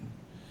it,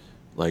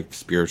 like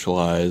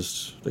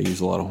Spiritualized. They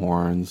use a lot of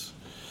horns.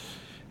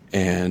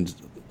 And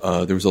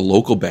there was a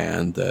local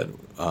band that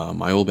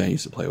my old band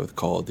used to play with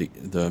called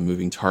the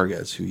Moving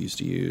Targets, who used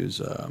to use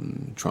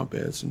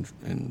trumpets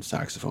and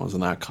saxophones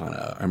and that kind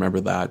of. I remember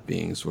that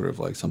being sort of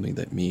like something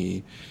that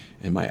me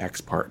and my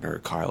ex-partner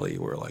Kylie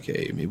were like,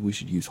 hey, maybe we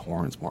should use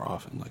horns more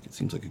often. Like it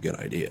seems like a good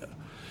idea.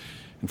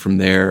 And from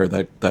there,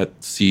 that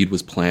seed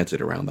was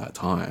planted around that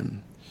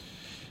time,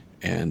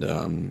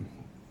 and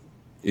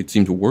it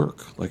seemed to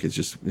work. Like it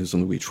was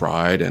something we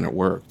tried and it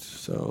worked.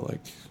 So like.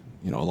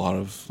 You know, a lot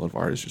of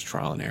art is just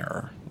trial and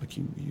error. Like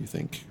you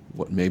think,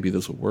 what maybe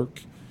this will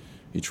work.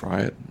 You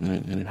try it,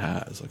 and it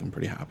has. Like I'm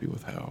pretty happy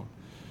with how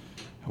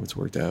it's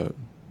worked out.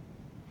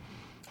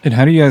 And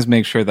how do you guys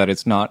make sure that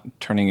it's not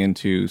turning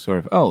into sort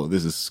of, oh,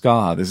 this is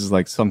ska, this is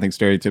like something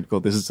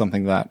stereotypical, this is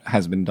something that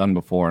has been done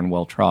before and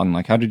well trodden?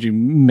 Like, how did you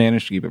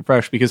manage to keep it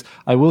fresh? Because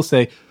I will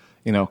say,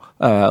 you know,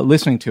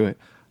 listening to it,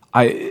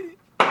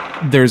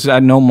 there's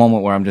at no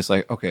moment where I'm just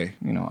like, okay,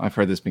 you know, I've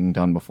heard this being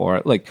done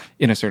before, like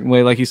in a certain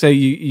way. Like you say,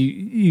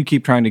 you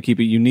keep trying to keep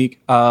it unique.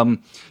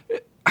 What's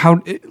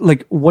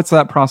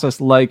that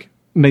process like?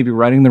 Maybe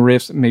writing the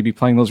riffs, maybe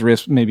playing those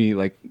riffs, maybe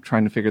like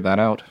trying to figure that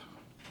out.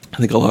 I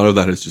think a lot of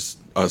that is just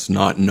us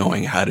not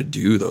knowing how to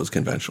do those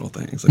conventional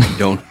things. Like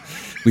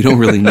we don't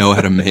really know how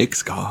to make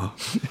ska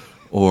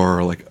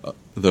or like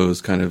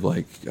those kind of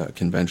like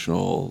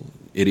conventional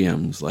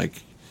idioms.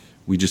 Like,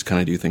 we just kind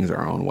of do things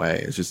our own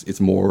way.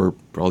 It's more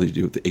probably to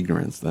do with the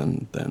ignorance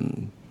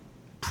than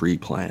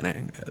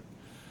pre-planning it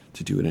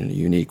to do it in a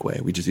unique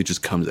way. It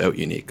just comes out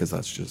unique because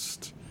that's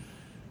just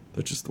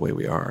the way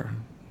we are.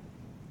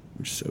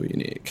 We're just so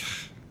unique.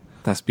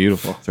 That's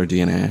beautiful. It's our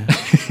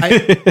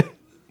DNA.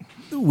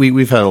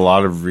 We've had a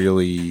lot of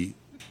really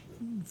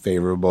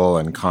favorable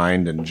and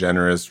kind and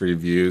generous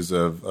reviews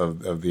of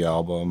the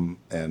album,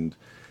 and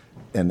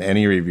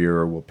any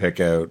reviewer will pick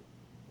out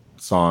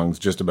songs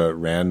just about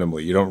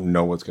randomly. You don't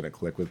know what's going to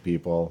click with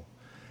people,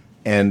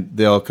 and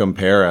they'll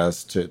compare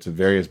us to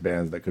various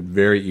bands that could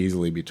very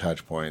easily be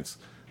touch points,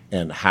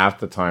 and half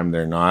the time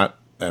they're not,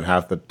 and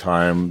half the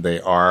time they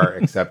are,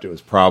 except it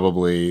was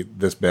probably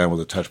this band was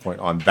a touch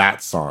point on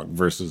that song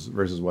versus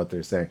what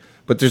they're saying.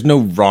 But there's no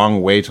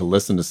wrong way to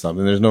listen to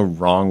something. There's no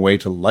wrong way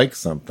to like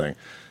something.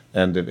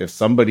 And if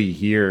somebody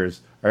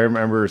hears, I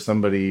remember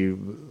somebody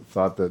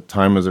thought that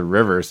Time is a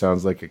River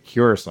sounds like a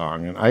Cure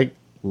song, and I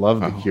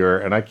love the Cure,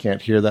 and I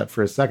can't hear that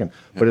for a second.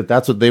 But if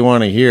that's what they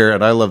want to hear,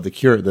 and I love the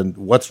Cure, then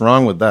what's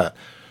wrong with that?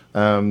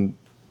 In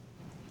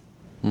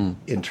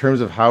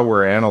terms of how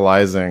we're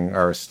analyzing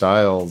our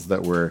styles,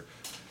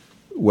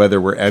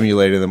 whether we're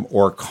emulating them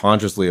or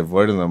consciously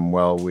avoiding them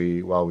while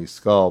we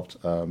sculpt,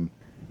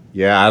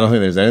 I don't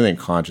think there's anything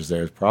conscious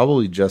there. It's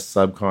probably just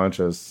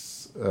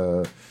subconscious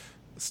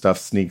stuff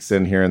sneaks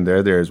in here and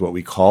there. There's what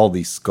we call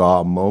the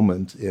ska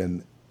moment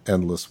in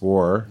Endless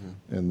War,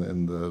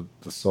 in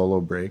the solo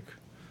break.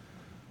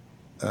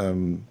 I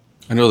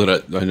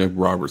know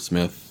Robert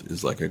Smith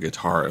is like a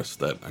guitarist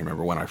that I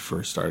remember when I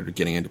first started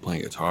getting into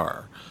playing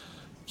guitar.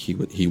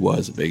 He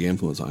was a big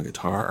influence on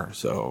guitar,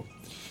 so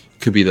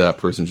it could be that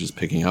person's just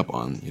picking up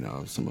on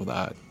some of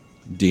that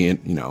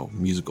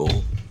musical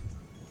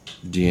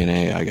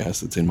DNA, I guess,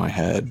 that's in my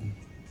head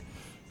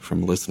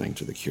from listening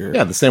to The Cure.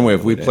 Yeah, the same way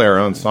if we play our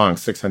own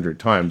songs 600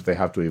 times, they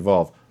have to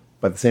evolve.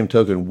 By the same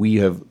token, we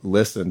have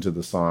listened to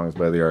the songs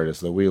by the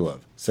artists that we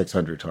love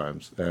 600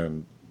 times,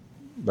 and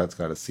that's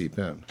got to seep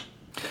in.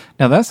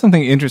 Now, that's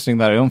something interesting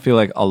that I don't feel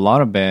like a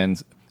lot of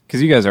bands,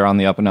 because you guys are on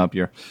the up and up,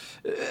 you're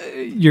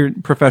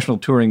professional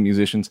touring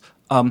musicians.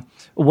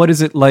 What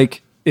is it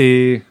like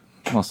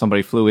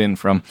somebody flew in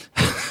from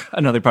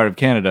another part of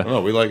Canada.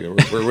 Oh, we like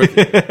it. We're with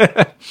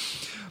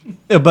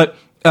you. But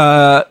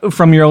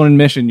from your own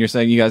admission, you're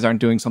saying you guys aren't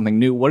doing something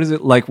new. What is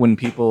it like when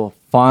people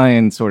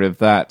find sort of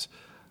that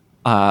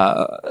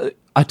a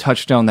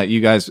touchstone that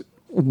you guys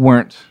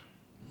weren't,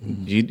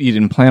 you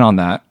didn't plan on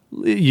that?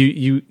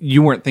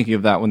 You weren't thinking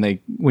of that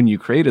when you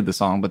created the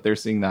song, but they're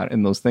seeing that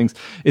in those things.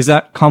 Is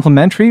that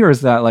complimentary, or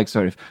is that like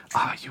sort of,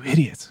 you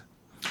idiots?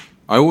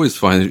 I always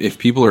find that if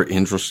people are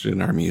interested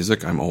in our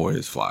music, I'm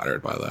always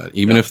flattered by that.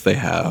 Even if they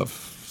have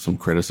some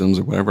criticisms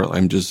or whatever,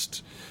 I'm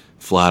just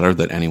flattered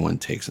that anyone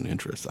takes an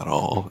interest at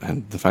all.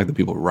 And the fact that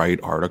people write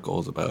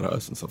articles about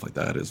us and stuff like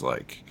that is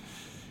like,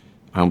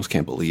 I almost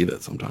can't believe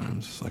it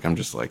sometimes. Like, I'm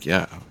just like,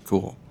 yeah,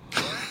 cool.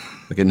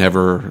 Like,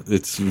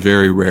 it's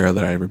very rare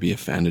that I ever be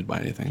offended by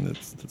anything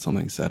that's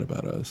something said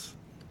about us.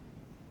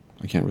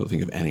 I can't really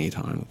think of any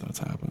time that that's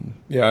happened.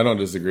 Yeah, I don't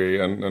disagree.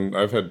 And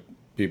I've had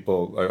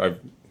people,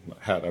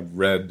 I've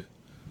read,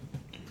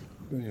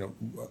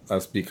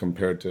 us be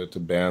compared to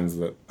bands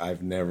that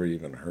I've never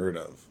even heard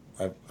of.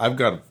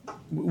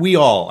 We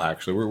all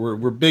actually,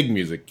 we're big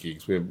music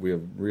geeks. We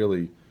have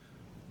really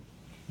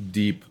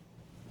deep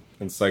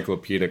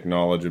encyclopedic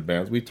knowledge of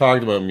bands. We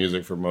talked about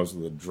music for most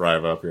of the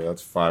drive up here.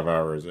 That's 5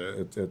 hours.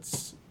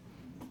 It's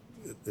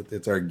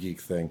our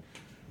geek thing.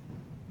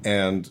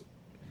 And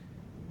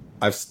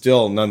I've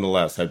still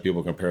nonetheless had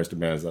people compare us to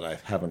bands that I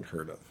haven't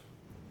heard of.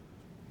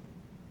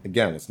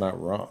 Again, it's not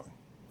wrong.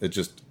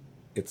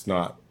 It's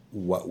not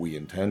what we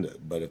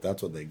intended. But if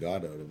that's what they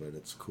got out of it,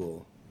 it's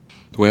cool.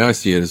 The way I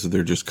see it is that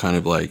they're just kind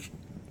of like,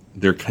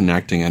 they're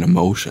connecting an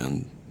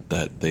emotion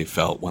that they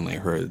felt when they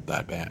heard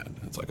that band.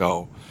 It's like,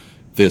 oh,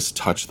 this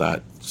touched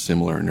that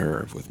similar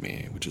nerve with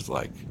me, which is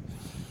like,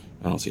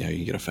 I don't see how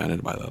you get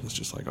offended by that. It's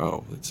just like,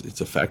 oh,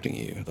 it's affecting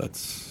you.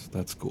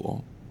 That's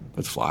cool.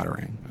 That's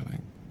flattering, I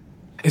think.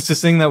 It's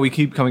this thing that we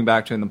keep coming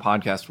back to in the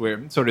podcast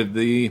where sort of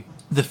the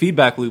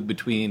feedback loop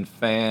between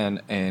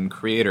fan and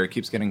creator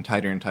keeps getting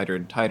tighter and tighter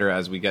and tighter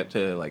as we get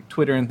to like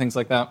Twitter and things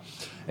like that.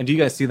 And do you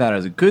guys see that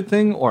as a good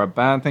thing or a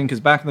bad thing?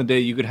 Because back in the day,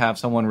 you could have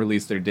someone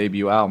release their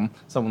debut album,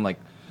 someone like,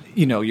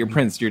 your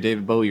Prince, your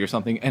David Bowie or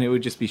something, and it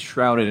would just be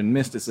shrouded in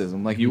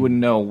mysticism. Like, you wouldn't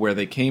know where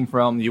they came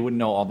from. You wouldn't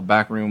know all the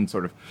backroom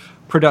sort of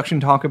production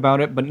talk about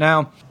it. But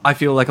now I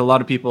feel like a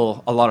lot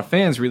of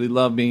fans really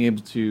love being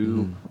able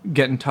to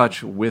get in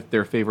touch with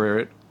their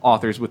favorite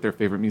authors, with their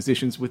favorite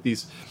musicians, with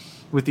these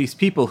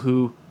people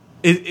who...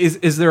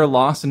 Is there a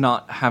loss in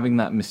not having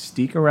that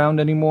mystique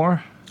around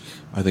anymore?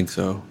 I think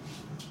so.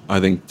 I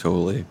think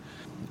totally.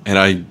 And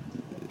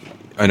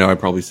I know I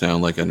probably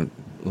sound like a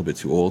little bit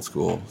too old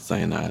school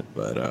saying that,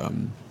 but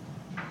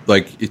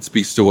like, it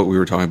speaks to what we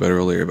were talking about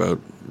earlier about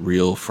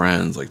real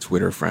friends, like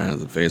Twitter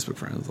friends and Facebook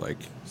friends. Like,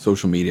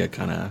 social media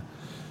kind of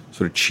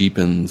sort of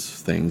cheapens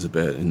things a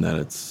bit in that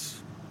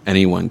it's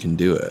anyone can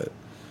do it,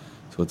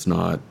 so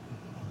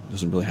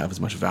doesn't really have as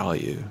much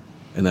value.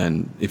 And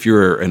then if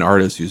you're an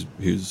artist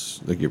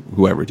who's like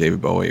whoever,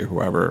 David Bowie or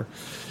whoever,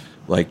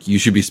 like, you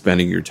should be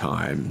spending your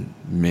time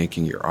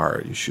making your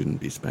art. You shouldn't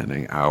be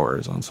spending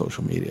hours on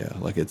social media.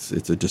 Like, it's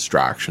a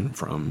distraction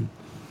from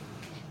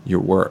your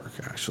work,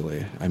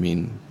 actually. I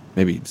mean,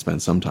 maybe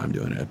spend some time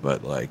doing it,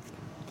 but like,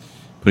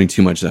 putting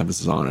too much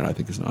emphasis on it, I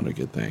think, is not a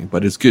good thing.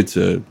 But it's good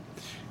to.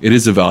 It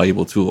is a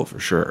valuable tool for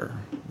sure.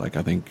 Like,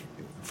 I think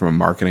from a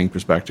marketing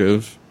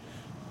perspective,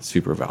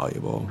 super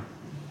valuable,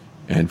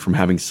 and from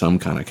having some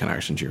kind of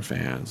connection to your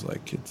fans,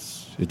 like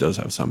it does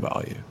have some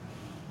value.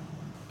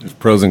 There's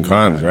pros and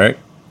cons, right?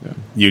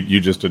 Yeah. You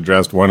just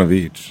addressed one of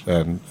each,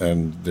 and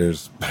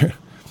there's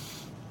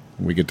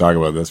we could talk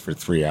about this for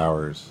 3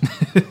 hours.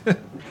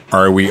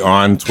 Are we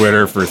on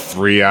Twitter for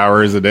 3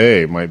 hours a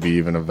day? Might be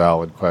even a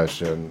valid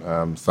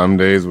question. Some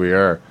days we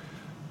are.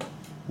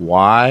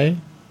 Why?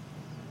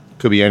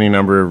 Could be any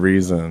number of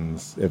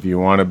reasons. If you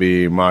want to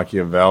be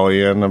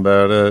Machiavellian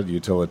about it,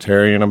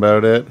 utilitarian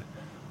about it,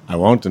 I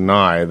won't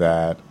deny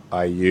that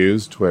I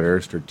use Twitter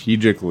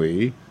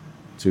strategically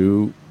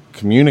to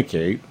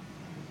communicate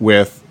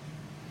with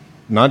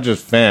not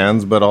just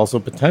fans, but also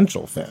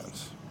potential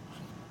fans.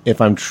 If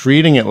I'm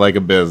treating it like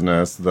a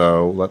business,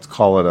 though, let's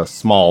call it a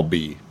small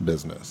b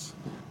business,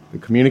 the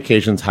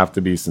communications have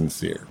to be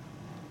sincere.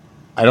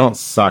 I don't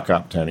suck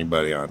up to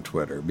anybody on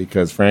Twitter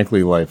because,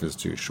 frankly, life is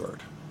too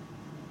short.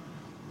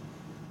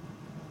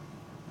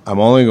 I'm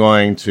only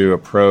going to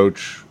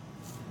approach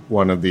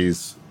one of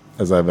these,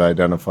 as I've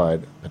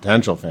identified,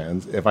 potential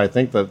fans, if I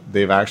think that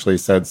they've actually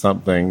said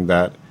something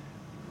that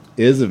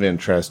is of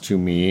interest to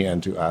me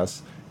and to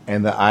us,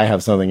 and that I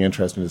have something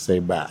interesting to say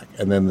back.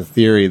 And then the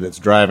theory that's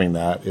driving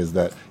that is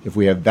that if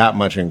we have that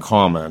much in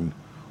common,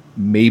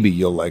 maybe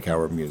you'll like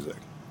our music.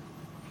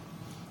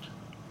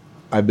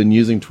 I've been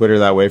using Twitter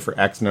that way for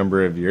X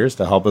number of years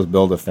to help us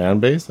build a fan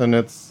base, and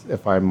it's,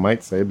 if I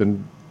might say,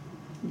 been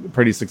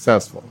pretty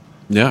successful.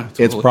 Yeah,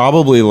 totally. It's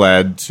probably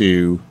led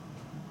to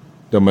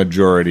the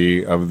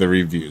majority of the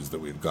reviews that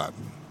we've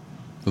gotten.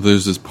 But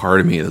there's this part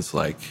of me that's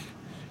like,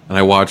 and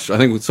I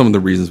think some of the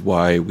reasons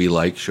why we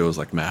like shows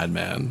like Mad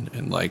Men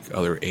and like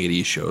other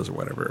 80s shows or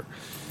whatever,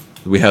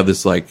 we have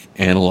this like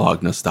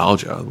analog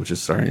nostalgia, which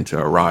is starting to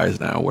arise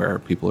now, where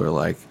people are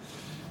like,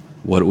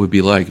 what it would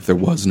be like if there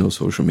was no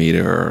social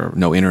media or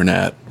no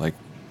internet. Like,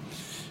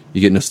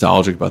 you get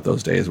nostalgic about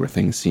those days where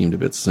things seemed a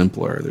bit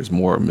simpler. There's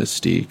more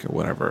mystique or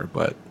whatever,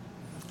 but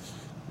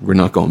we're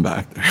not going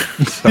back there.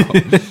 So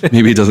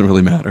maybe it doesn't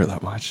really matter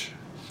that much.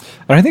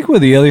 And I think one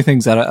of the other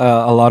things that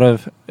a lot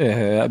of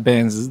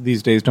bands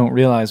these days don't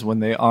realize when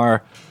they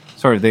are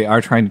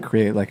trying to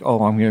create, like,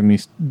 oh, I'm going to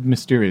be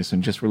mysterious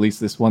and just release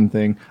this one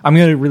thing. I'm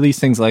going to release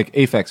things like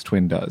Aphex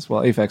Twin does.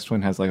 Well, Aphex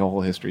Twin has like a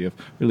whole history of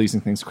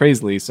releasing things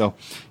crazily, so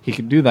he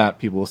can do that.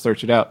 People will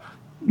search it out.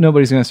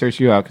 Nobody's going to search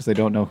you out because they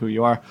don't know who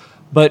you are.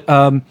 But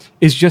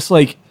it's just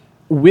like,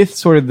 with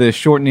sort of the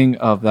shortening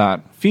of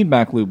that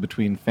feedback loop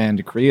between fan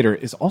to creator,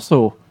 is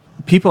also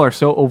people are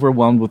so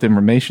overwhelmed with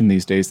information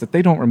these days that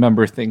they don't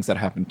remember things that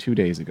happened 2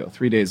 days ago,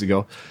 3 days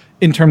ago,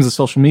 in terms of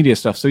social media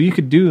stuff. So you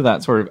could do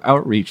that sort of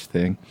outreach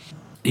thing.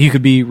 You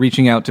could be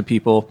reaching out to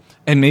people,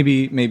 and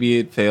maybe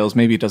it fails,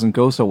 maybe it doesn't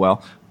go so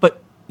well.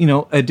 But, you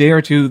know, a day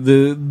or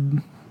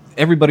two,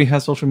 everybody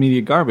has social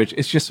media garbage.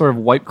 It's just sort of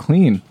wiped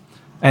clean.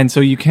 And so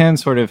you can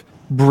sort of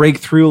break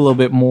through a little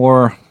bit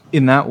more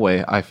in that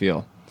way, I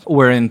feel.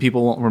 Wherein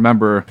people won't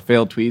remember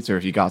failed tweets, or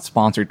if you got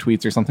sponsored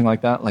tweets or something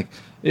like that. Like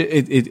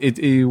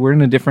we're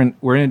in a different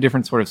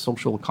sort of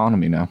social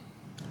economy now.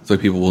 So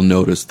people will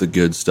notice the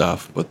good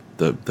stuff, but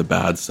the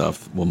bad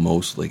stuff will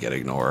mostly get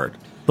ignored,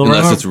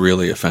 it's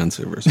really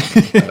offensive or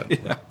something like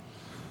that. Yeah.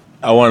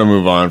 I want to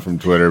move on from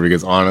Twitter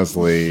because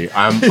honestly,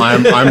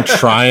 I'm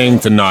trying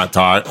to not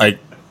talk. Like,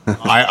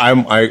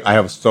 I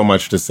have so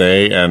much to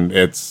say, and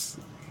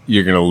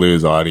you're going to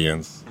lose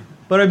audience.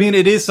 But I mean,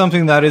 it is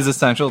something that is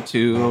essential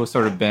to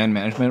sort of band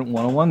management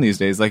 101 these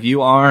days. Like,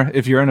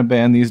 if you're in a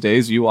band these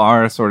days, you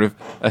are sort of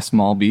a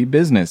small B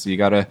business. You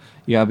gotta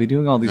be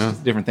doing all these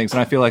different things.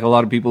 And I feel like a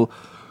lot of people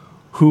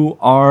who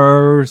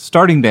are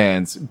starting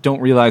bands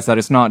don't realize that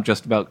it's not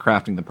just about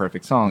crafting the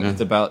perfect song. It's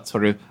about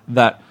sort of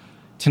that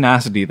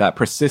tenacity, that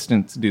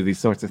persistence to do these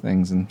sorts of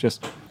things, and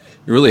just.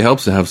 It really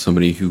helps to have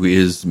somebody who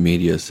is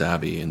media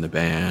savvy in the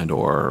band,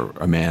 or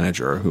a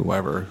manager or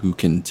whoever, who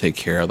can take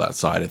care of that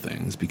side of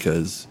things,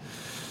 because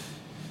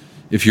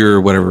if you're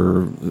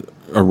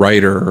a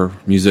writer,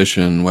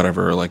 musician,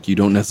 whatever, like, you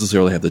don't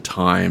necessarily have the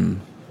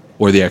time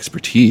or the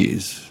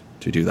expertise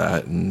to do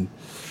that. And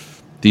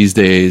these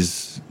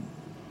days,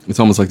 it's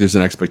almost like there's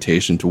an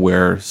expectation to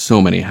wear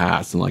so many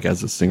hats. And like,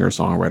 as a singer,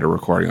 songwriter,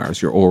 recording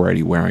artist, you're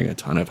already wearing a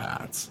ton of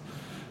hats.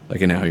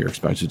 Like, and now you're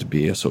expected to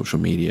be a social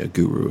media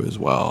guru as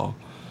well.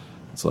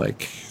 It's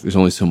like, there's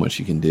only so much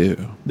you can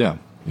do. Yeah.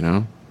 You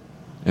know?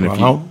 And if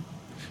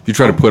you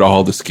try to put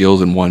all the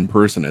skills in one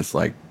person, it's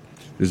like,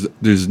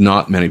 there's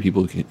not many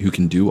people who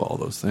can do all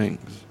those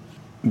things.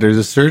 There's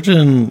a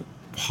certain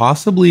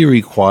possibly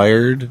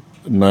required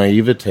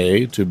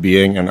naivete to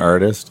being an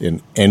artist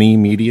in any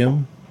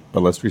medium,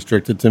 but let's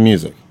restrict it to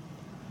music.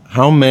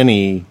 How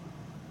many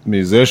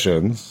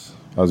musicians,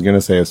 I was going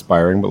to say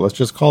aspiring, but let's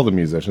just call them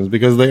musicians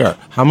because they are.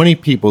 How many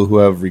people who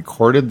have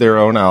recorded their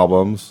own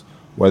albums,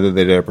 whether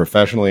they did it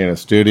professionally in a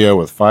studio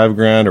with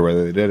 $5,000 or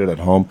whether they did it at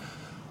home,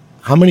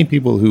 how many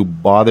people who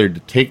bothered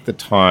to take the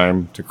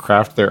time to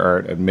craft their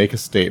art and make a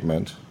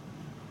statement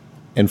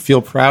and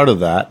feel proud of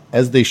that,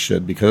 as they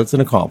should, because it's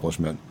an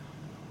accomplishment,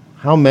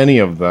 how many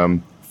of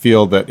them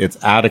feel that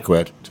it's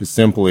adequate to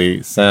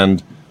simply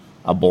send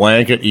a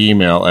blanket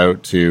email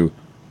out to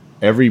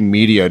every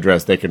media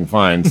address they can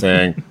find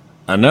saying,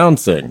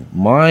 announcing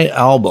my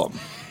album?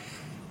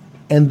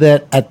 And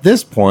that at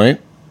this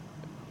point,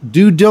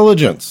 due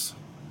diligence.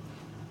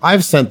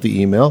 I've sent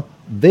the email.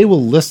 They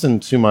will listen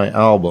to my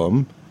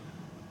album.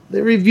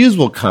 The reviews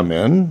will come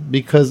in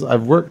because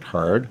I've worked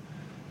hard.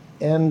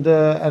 And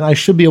I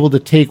should be able to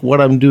take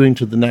what I'm doing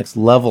to the next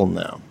level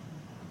now.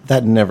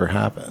 That never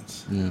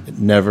happens. Yeah. It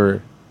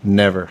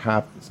never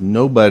happens.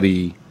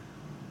 Nobody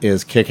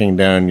is kicking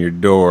down your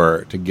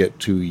door to get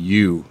to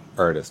you,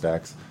 Artist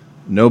X.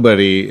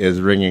 Nobody is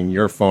ringing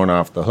your phone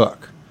off the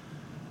hook.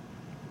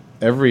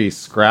 Every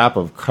scrap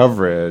of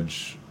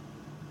coverage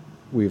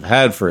we've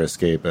had for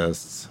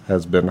Escapists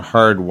has been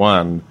hard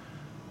won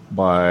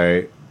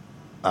by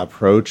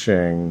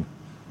approaching,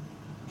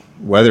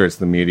 whether it's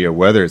the media,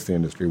 whether it's the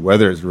industry,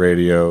 whether it's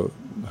radio,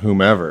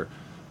 whomever,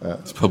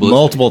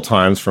 multiple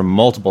times from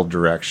multiple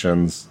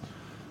directions,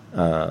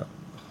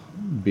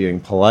 being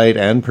polite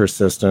and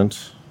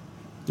persistent.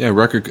 Yeah,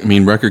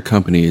 record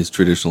companies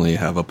traditionally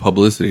have a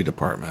publicity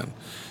department.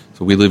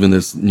 So we live in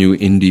this new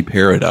indie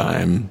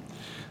paradigm.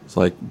 It's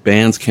like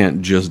bands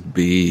can't just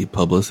be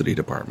publicity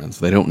departments.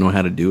 They don't know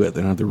how to do it. They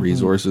don't have the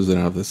resources. They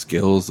don't have the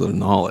skills, the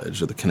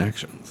knowledge, or the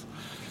connections.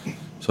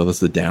 So that's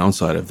the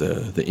downside of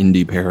the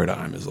indie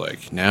paradigm, is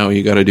like, now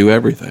you got to do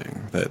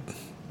everything. That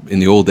in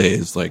the old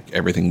days, like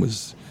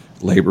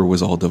labor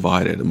was all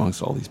divided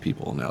amongst all these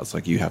people. Now it's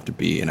like you have to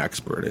be an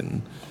expert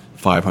in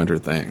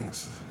 500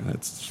 things.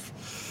 That's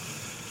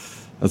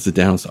the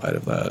downside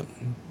of that.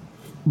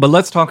 But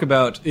let's talk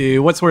about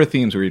what sort of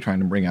themes were you trying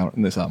to bring out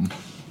in this album?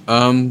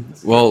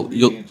 Well,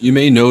 you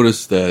may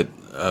notice that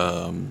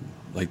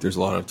there's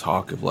a lot of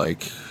talk of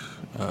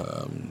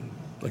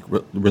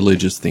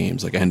religious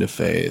themes, like End of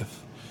Faith.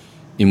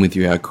 In With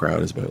You At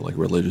Crowd is about like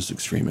religious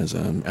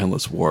extremism.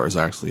 Endless War is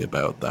actually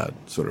about that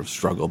sort of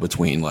struggle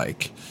between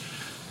like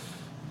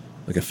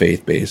a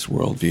faith-based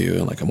worldview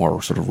and like a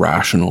more sort of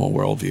rational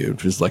worldview,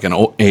 which is like an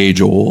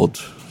age-old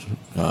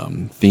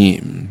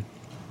theme.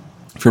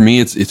 For me,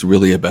 it's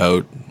really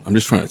about, I'm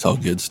just trying to tell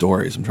good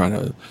stories. I'm trying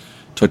to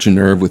touch a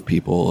nerve with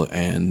people,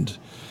 and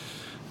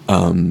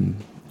I'm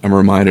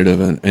reminded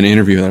of an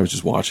interview that I was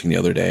just watching the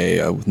other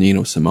day with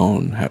Nino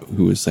Simone,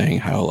 who was saying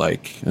how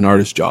like an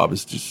artist's job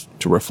is just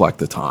to reflect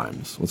the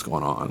times, what's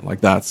going on.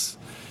 Like that's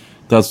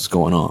what's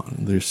going on.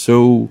 There's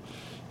so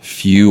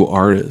few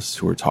artists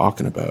who are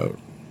talking about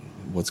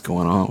what's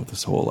going on with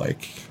this whole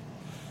like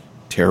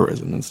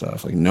terrorism and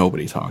stuff. Like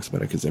nobody talks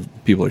about it because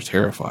people are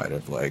terrified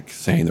of like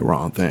saying the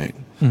wrong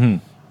thing.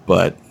 Mm-hmm.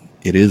 But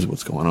it is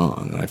what's going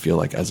on, and I feel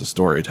like as a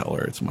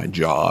storyteller, it's my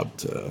job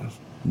to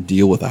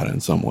deal with that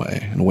in some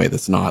way, in a way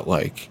that's not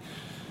like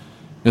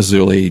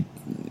necessarily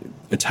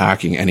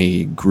attacking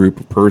any group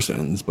of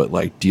persons, but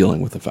like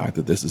dealing with the fact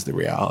that this is the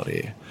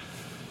reality,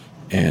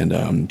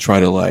 and try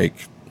to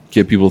like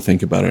get people to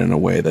think about it in a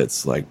way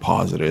that's like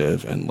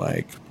positive and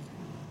like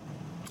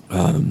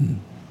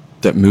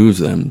that moves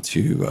them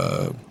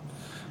to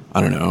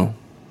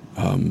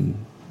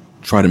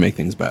try to make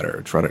things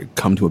better, try to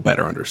come to a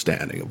better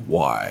understanding of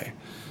why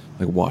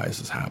is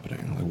this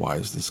happening, like why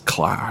is this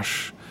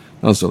clash,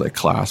 not necessarily a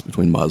clash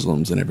between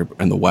Muslims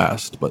and the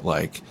West, but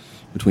like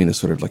between a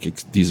sort of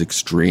like these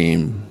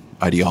extreme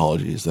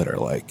ideologies that are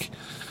like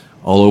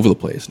all over the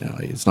place now.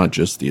 It's not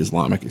just the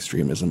Islamic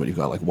extremism, but you've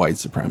got like white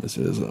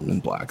supremacism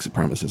and black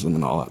supremacism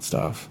and all that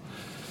stuff.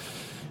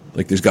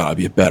 Like there's got to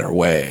be a better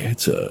way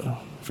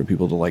for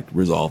people to like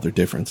resolve their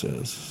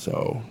differences.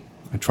 So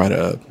I try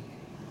to,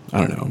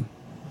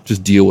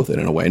 just deal with it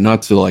in a way,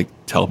 not to like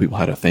tell people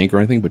how to think or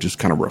anything, but just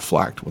kind of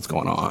reflect what's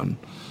going on.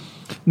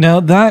 Now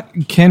that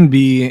can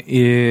be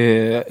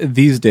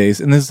these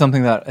days, and this is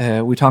something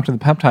that we talked to the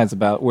Peptides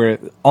about, where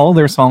all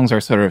their songs are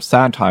sort of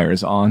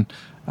satires on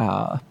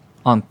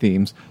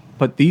themes.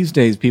 But these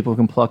days, people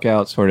can pluck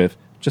out sort of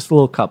just a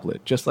little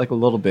couplet, just like a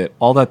little bit,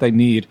 all that they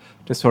need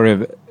to sort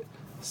of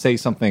say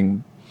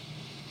something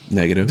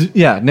negative.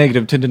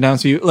 Negative to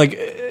denounce you. Like,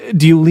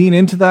 do you lean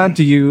into that?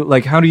 Do you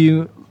like? How do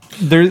you?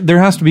 There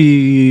has to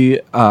be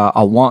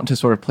a want to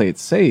sort of play it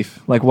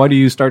safe. Like, why do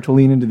you start to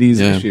lean into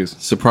these issues?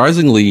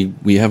 Surprisingly,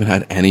 we haven't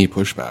had any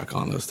pushback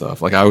on this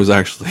stuff. Like, I was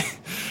actually,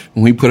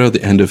 when we put out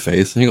the End of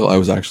Faith single, I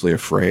was actually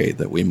afraid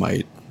that we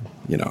might,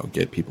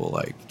 get people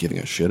like giving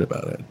a shit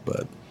about it,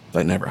 but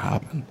that never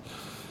happened.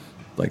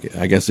 Like,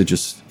 I guess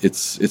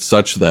it's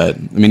such that,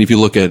 if you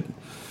look at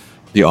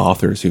the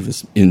authors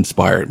who've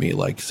inspired me,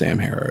 like Sam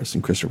Harris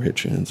and Christopher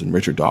Hitchens and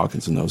Richard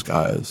Dawkins and those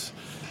guys,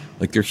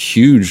 like they're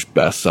huge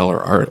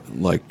bestseller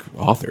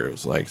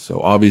authors. Like,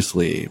 so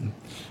obviously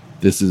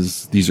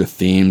these are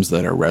themes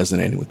that are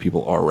resonating with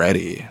people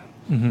already.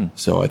 Mm-hmm.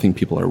 So I think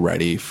people are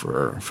ready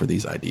for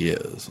these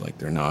ideas. Like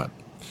they're not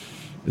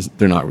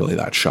really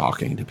that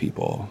shocking to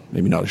people.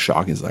 Maybe not as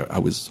shocking as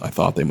I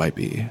thought they might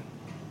be.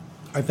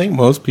 I think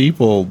most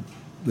people,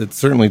 it's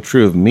certainly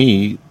true of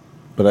me,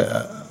 but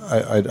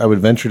I would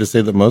venture to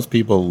say that most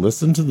people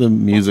listen to the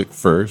music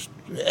first,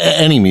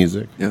 any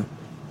music, Yeah.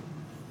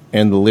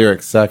 and the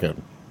lyrics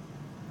second.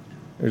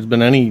 There's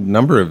been any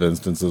number of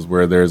instances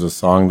where there's a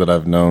song that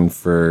I've known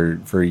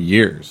for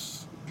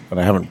years, but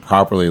I haven't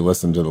properly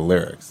listened to the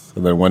lyrics.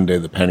 And then one day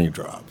the penny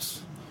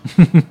drops.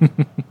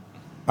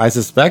 I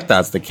suspect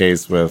that's the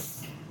case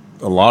with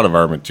a lot of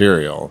our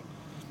material.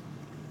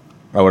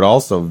 I would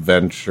also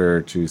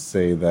venture to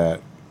say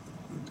that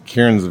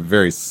Kieran's a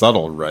very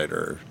subtle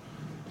writer.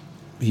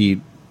 He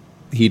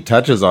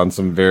touches on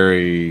some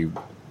very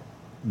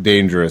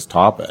dangerous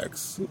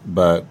topics,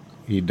 but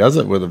he does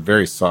it with a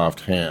very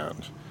soft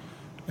hand.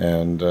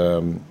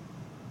 And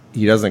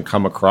he doesn't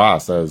come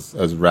across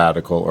as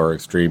radical or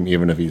extreme,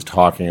 even if he's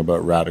talking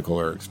about radical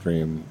or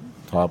extreme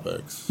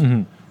topics.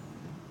 Mm-hmm.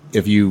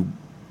 If you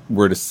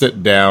were to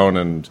sit down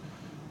and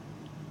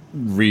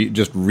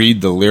just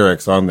read the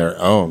lyrics on their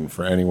own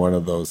for any one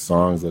of those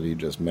songs that he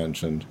just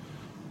mentioned,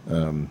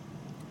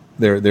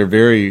 they're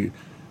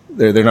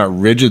not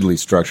rigidly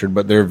structured,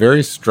 but they're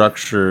very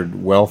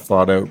structured, well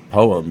thought out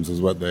poems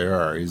is what they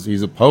are.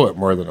 He's a poet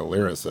more than a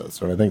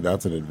lyricist, and I think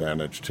that's an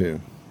advantage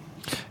too.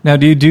 Now,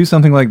 do you do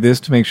something like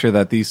this to make sure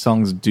that these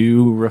songs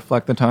do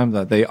reflect the time,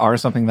 that they are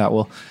something that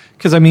will...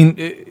 Because, I mean,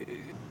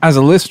 as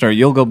a listener,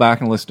 you'll go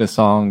back and listen to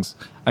songs,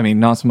 I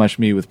mean, not so much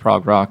me with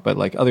prog rock, but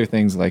like other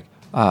things like,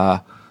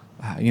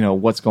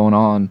 What's Going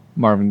On,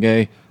 Marvin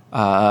Gaye,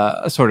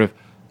 sort of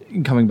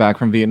coming back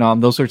from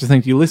Vietnam, those sorts of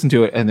things. You listen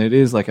to it, and it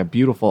is like a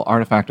beautiful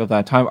artifact of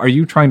that time. Are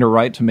you trying to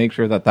write to make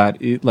sure that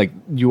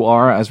you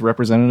are as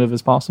representative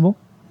as possible?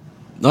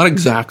 Not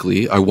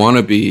exactly. I want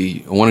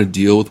to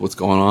deal with what's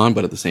going on,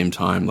 but at the same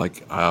time,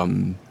 like,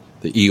 the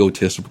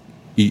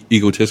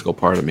egotistical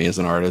part of me as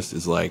an artist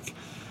is like,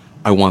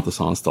 I want the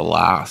songs to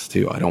last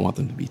too. I don't want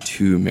them to be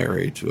too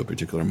married to a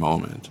particular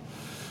moment.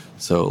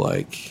 So,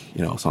 like,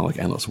 a song like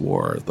Endless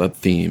War, that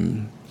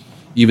theme,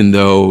 even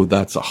though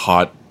that's a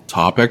hot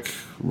topic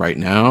right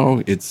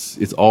now,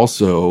 it's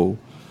also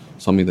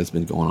something that's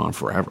been going on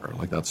forever.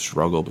 Like, that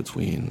struggle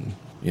between,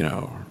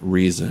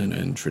 reason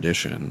and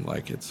tradition,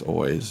 like it's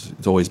always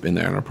been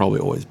there, and it'll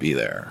probably always be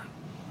there.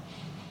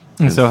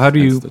 And so how do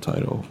you... the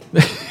title,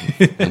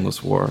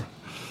 Endless War.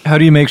 How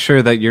do you make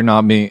sure that you're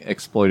not being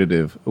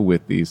exploitative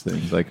with these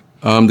things? Like,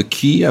 the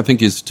key, I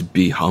think, is to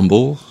be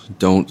humble.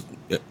 Don't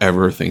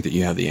ever think that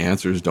you have the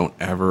answers. Don't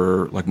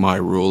ever, like, my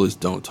rule is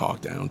don't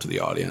talk down to the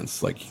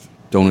audience. Like,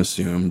 don't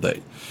assume that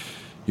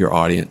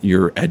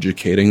you're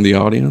educating the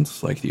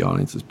audience. Like, the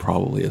audience is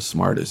probably as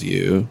smart as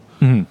you.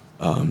 Mm-hmm.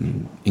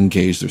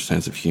 Engage their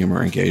sense of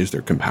humor, engage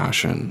their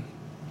compassion.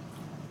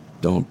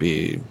 Don't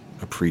be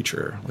a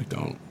preacher. Like,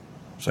 don't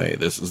say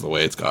this is the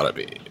way it's got to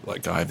be.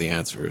 Like, I have the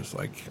answers.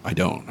 Like, I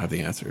don't have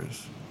the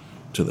answers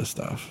to this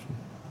stuff.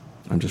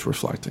 I'm just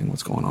reflecting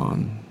what's going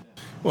on.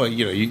 Well,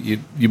 you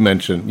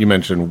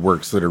mentioned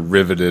works that are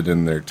riveted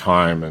in their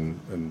time,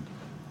 and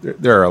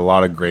there are a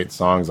lot of great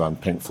songs on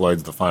Pink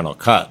Floyd's The Final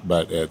Cut,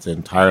 but it's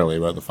entirely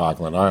about the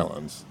Falkland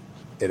Islands.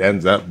 It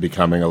ends up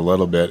becoming a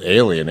little bit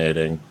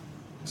alienating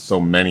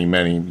so many,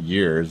 many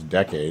years,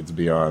 decades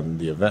beyond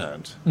the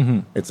event.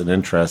 Mm-hmm. It's an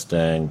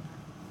interesting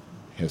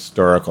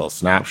historical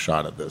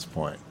snapshot at this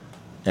point.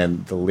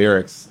 And the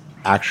lyrics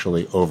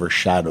actually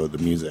overshadow the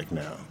music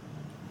now.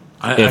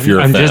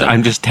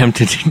 I'm just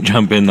tempted to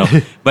jump in though.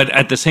 But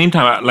at the same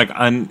time, like,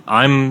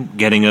 I'm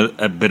getting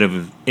a bit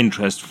of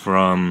interest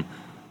from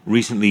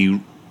recently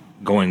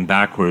going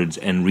backwards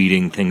and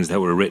reading things that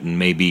were written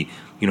maybe,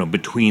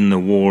 between the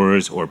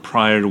wars or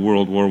prior to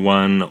World War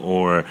I,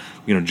 or,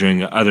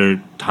 during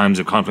other times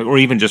of conflict, or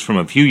even just from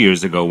a few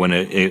years ago when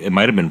it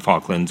might have been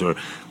Falklands or,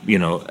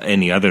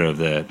 any other of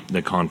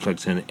the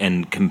conflicts,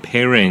 and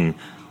comparing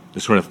the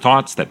sort of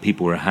thoughts that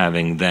people were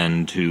having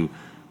then to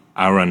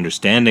our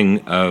understanding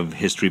of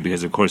history,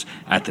 because, of course,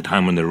 at the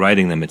time when they're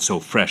writing them, it's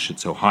so fresh,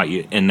 it's so hot,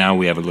 and now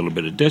we have a little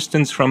bit of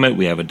distance from it,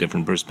 we have a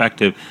different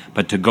perspective,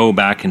 but to go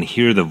back and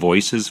hear the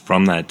voices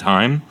from that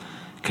time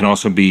can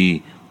also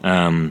be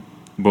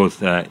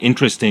both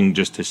interesting,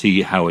 just to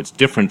see how it's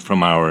different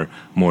from our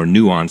more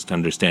nuanced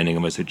understanding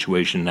of a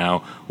situation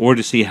now, or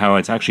to see how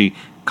it's actually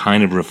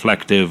kind of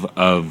reflective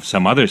of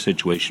some other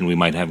situation we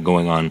might have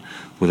going on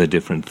with a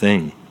different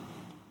thing.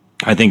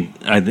 I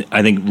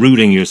think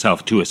rooting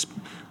yourself to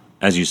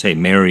as you say,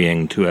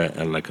 marrying to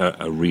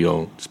a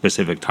real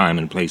specific time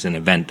and place and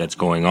event that's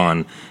going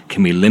on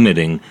can be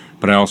limiting,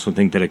 but I also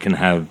think that it can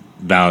have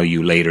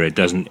value later. It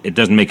doesn't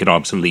make it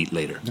obsolete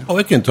later. Oh,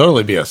 it can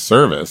totally be a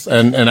service.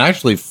 And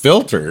actually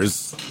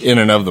filters in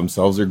and of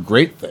themselves are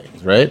great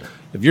things, right?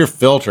 If your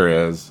filter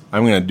is,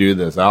 I'm going to do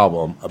this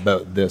album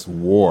about this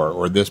war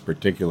or this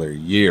particular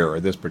year or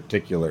this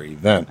particular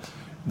event,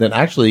 then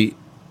actually,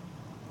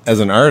 as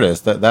an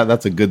artist,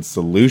 that's a good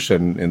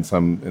solution in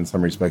some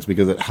respects,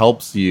 because it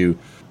helps you.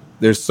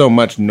 There's so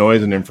much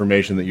noise and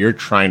information that you're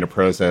trying to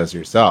process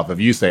yourself. If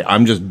you say,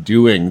 I'm just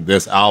doing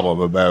this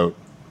album about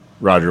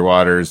Roger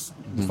Waters,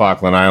 the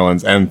Falkland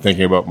Islands, and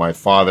thinking about my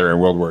father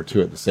and World War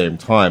II at the same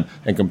time,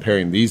 and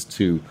comparing these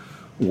two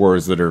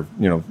wars that are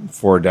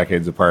 4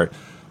 decades apart,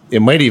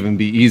 it might even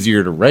be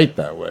easier to write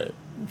that way,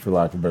 for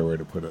lack of a better way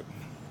to put it.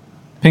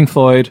 Pink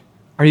Floyd,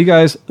 Are you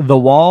guys The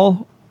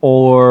Wall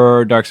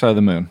or Dark Side of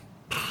the Moon?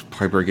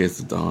 Piper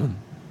Gates of Dawn.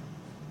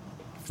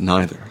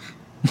 Neither.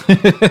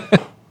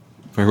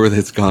 Piper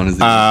Gates of Dawn is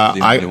the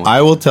only one.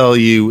 I will tell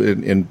you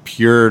in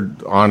pure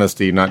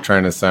honesty, not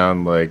trying to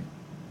sound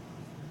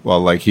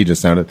like he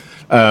just sounded,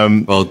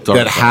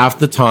 that half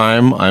the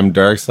time I'm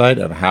Dark Side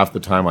and half the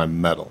time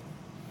I'm Metal.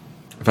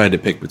 If I had to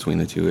pick between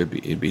the two,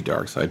 it'd be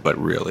Dark Side, but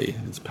really,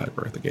 it's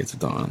Piper at the Gates of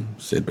Dawn,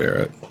 Syd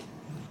Barrett.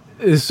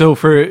 So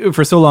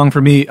for so long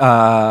for me,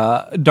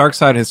 Dark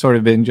Side has sort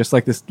of been just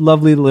like this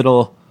lovely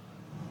little.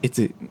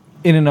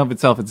 In and of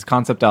itself, it's a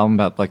concept album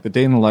about like the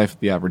day in the life of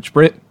the average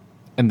Brit,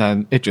 and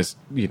then it just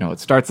it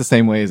starts the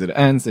same way as it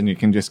ends, and you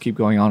can just keep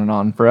going on and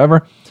on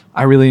forever.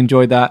 I really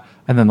enjoyed that,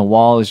 and then The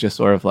Wall is just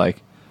sort of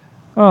like,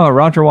 oh,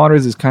 Roger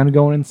Waters is kind of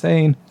going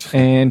insane,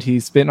 and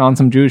he's spitting on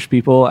some Jewish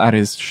people at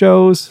his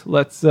shows.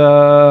 Let's just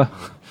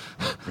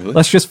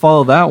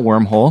follow that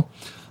wormhole,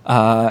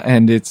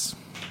 and it's.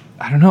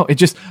 I don't know.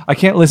 I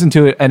can't listen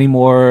to it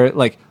anymore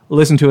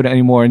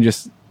and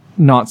just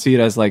not see it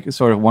as like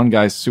sort of one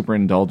guy's super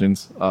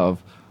indulgence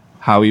of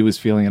how he was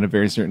feeling at a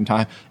very certain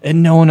time.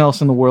 And no one else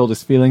in the world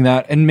is feeling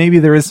that. And maybe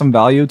there is some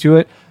value to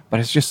it,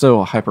 but it's just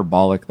so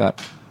hyperbolic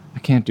that I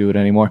can't do it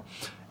anymore.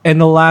 And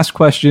the last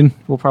question,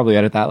 we'll probably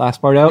edit that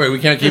last part out. Wait, we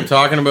can't keep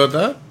talking about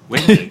that?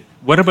 Wait,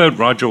 what about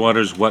Roger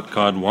Waters' What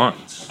God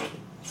Wants?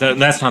 So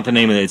that's not the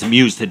name of it. It's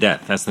Amused to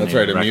Death. That's the name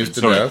right, of the record. Amused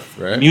to Death,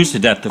 right? Amused to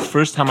Death. The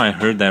first time I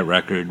heard that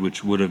record,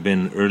 which would have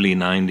been early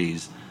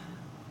 90s,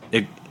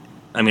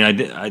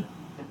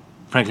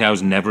 frankly, I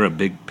was never a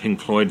big Pink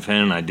Floyd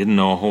fan. I didn't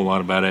know a whole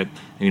lot about it.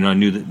 And, I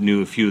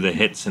knew a few of the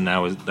hits, and that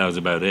was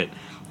about it.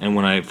 And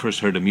when I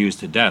first heard Amused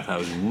to Death, I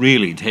was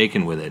really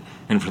taken with it.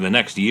 And for the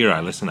next year, I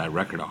listened to that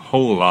record a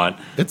whole lot.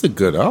 It's a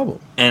good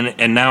album.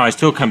 And now I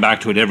still come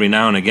back to it every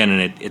now and again.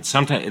 And it's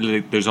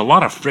sometimes there's a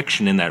lot of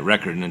friction in that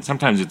record, and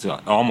sometimes it's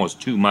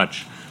almost too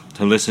much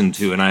to listen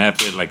to. And I have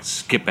to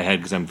skip ahead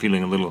because I'm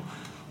feeling a little,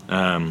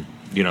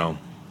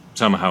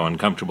 somehow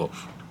uncomfortable.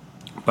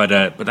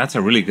 But that's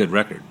a really good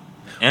record.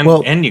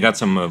 And you got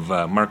some of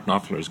Mark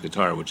Knopfler's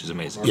guitar, which is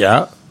amazing.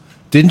 Yeah.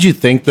 Didn't you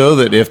think, though,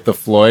 that if the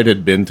Floyd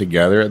had been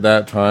together at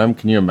that time,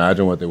 can you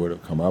imagine what they would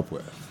have come up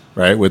with?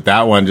 Right? With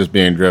that one just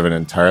being driven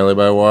entirely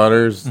by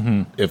Waters,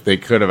 if they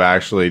could have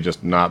actually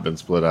just not been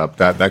split up,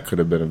 that could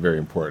have been a very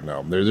important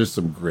album. There's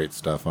some great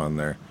stuff on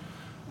there.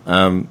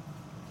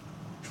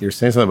 You're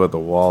saying something about The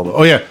Wall, though.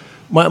 Oh, yeah.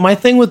 My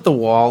thing with The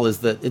Wall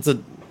is that it's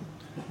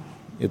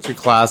a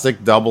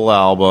classic double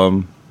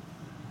album,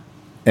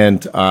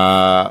 and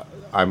I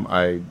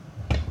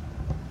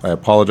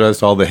apologize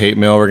to all the hate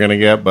mail we're going to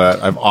get,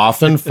 but I've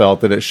often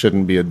felt that it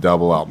shouldn't be a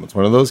double album. It's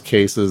one of those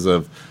cases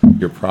of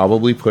you're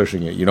probably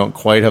pushing it. You don't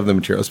quite have the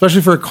material,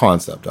 especially for a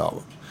concept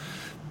album.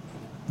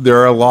 There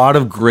are a lot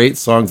of great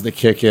songs that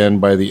kick in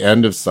by the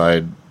end of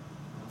side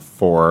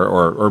 4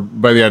 or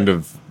by the end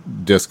of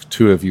disc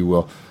 2, if you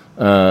will.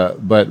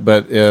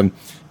 But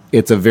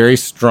it's a very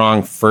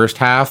strong first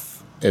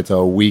half. It's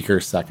a weaker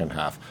second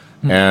half.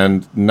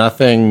 And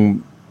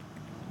nothing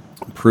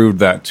proved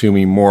that to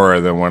me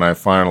more than when I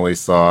finally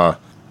saw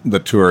the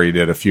tour he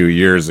did a few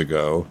years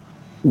ago,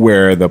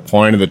 where the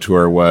point of the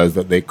tour was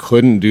that they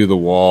couldn't do The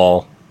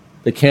Wall.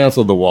 They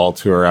canceled the Wall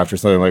tour after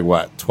something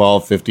like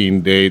 12,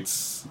 15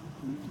 dates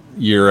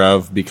year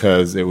of,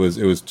 because it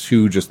was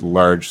too just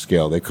large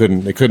scale. They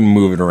couldn't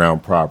move it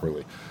around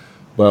properly.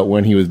 But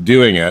when he was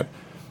doing it,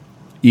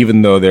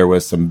 even though there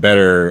was some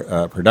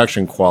better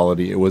production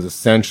quality, it was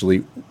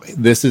essentially,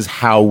 this is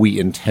how we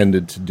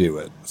intended to do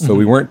it. So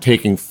we weren't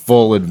taking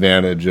full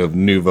advantage of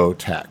nouveau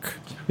tech.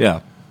 Yeah.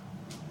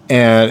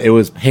 And it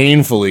was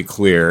painfully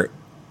clear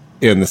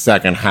in the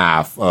second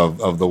half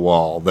of The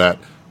Wall that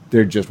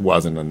there just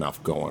wasn't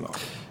enough going on.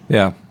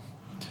 Yeah.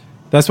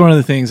 That's one of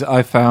the things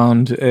I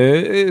found.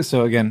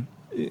 So again,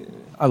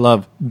 I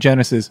love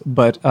Genesis,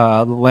 but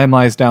The Lamb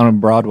Lies Down on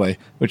Broadway,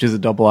 which is a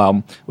double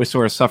album, which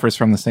sort of suffers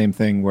from the same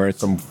thing, where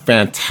it's some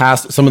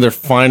of their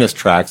finest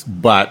tracks,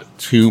 but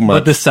too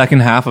much. But the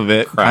second half of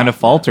it kind of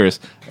falters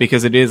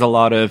because it is a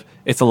lot of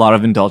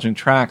indulgent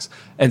tracks,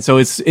 and so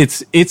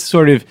it's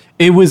sort of,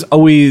 it was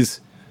always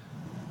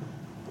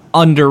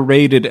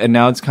underrated, and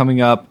now it's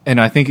coming up, and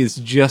I think it's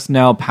just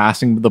now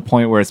passing the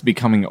point where it's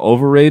becoming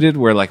overrated,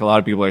 where like a lot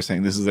of people are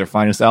saying this is their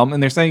finest album,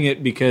 and they're saying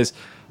it because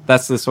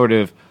that's the sort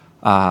of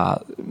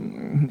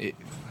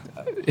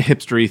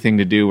hipstery thing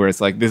to do, where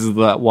it's like, this is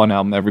that one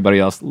album everybody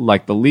else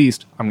liked the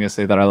least, I'm going to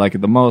say that I like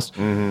it the most,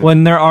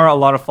 when there are a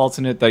lot of faults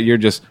in it that you're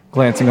just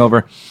glancing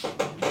over.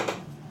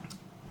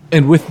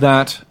 And with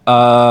that,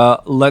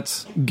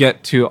 let's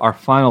get to our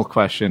final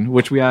question,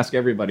 which we ask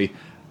everybody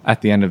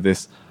at the end of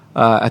this,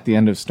 at the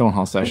end of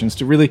Stonehall sessions,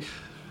 to really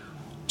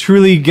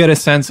truly get a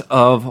sense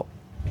of,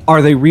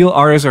 are they real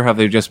artists or have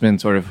they just been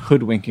sort of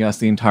hoodwinking us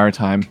the entire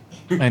time?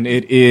 And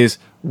it is,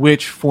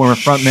 which former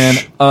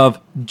frontman of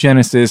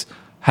Genesis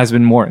has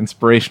been more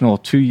inspirational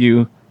to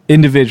you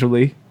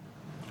individually,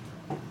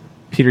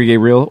 Peter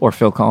Gabriel or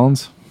Phil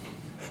Collins?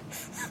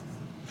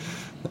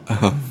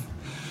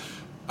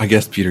 I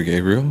guess Peter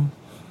Gabriel.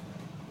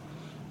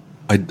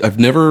 I've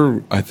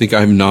never, I think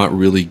I've not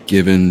really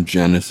given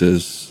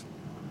Genesis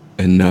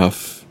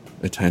enough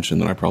attention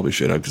that I probably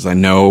should have, because I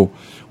know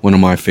one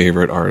of my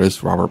favorite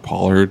artists, Robert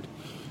Pollard,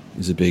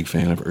 is a big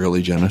fan of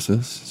early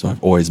Genesis. So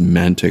I've always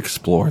meant to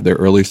explore their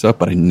early stuff,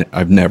 but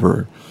I've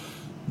never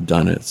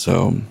done it.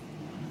 So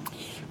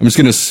I'm just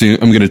going to assume,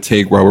 I'm going to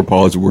take Robert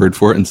Pollard's word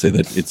for it and say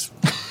that it's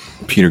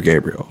Peter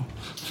Gabriel.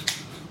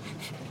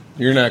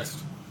 You're next.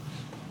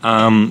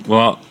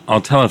 Well,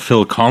 I'll tell a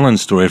Phil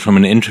Collins story from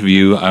an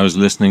interview I was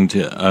listening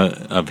to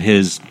of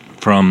his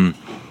from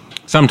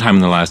sometime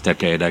in the last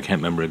decade. I can't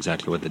remember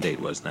exactly what the date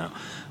was now.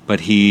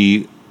 But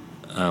he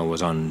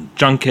was on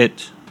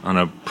junket, on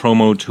a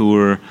promo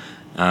tour,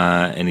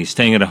 and he's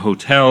staying at a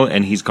hotel,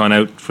 and he's gone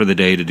out for the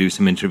day to do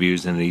some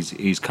interviews, and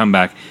he's come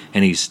back,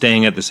 and he's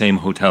staying at the same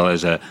hotel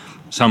as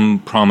some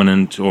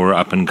prominent or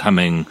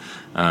up-and-coming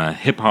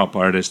hip-hop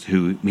artist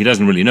who he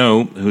doesn't really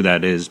know who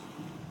that is.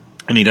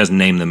 And he doesn't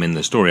name them in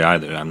the story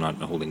either. I'm not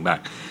holding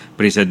back.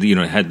 But he said, he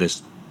had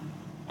this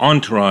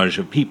entourage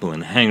of people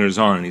and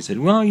hangers-on. And he said,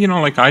 well,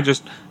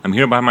 I'm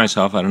here by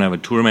myself. I don't have a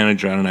tour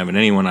manager. I don't have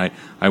anyone.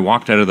 I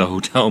walked out of the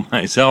hotel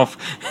myself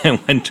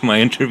and went to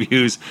my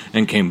interviews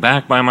and came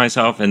back by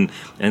myself. And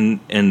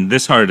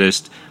this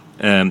artist,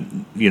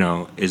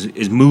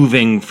 is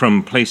moving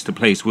from place to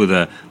place with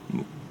a,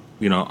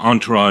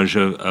 entourage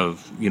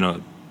of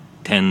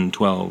 10,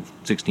 12,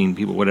 16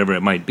 people, whatever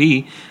it might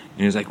be.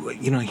 And he's like,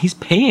 he's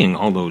paying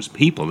all those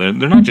people. They're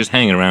not just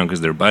hanging around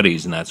because they're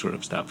buddies and that sort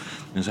of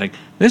stuff. And it's like,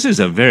 this is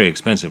a very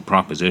expensive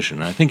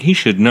proposition. I think he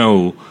should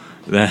know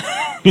that,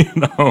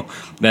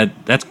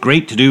 that's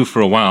great to do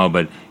for a while,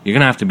 but you're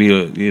going to have to be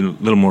a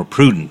little more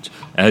prudent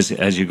as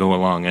you go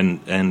along.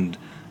 And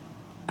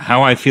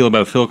how I feel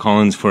about Phil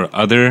Collins for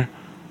other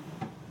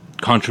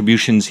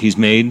contributions he's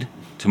made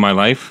to my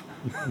life,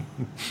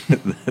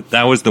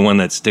 that was the one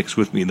that sticks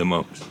with me the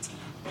most.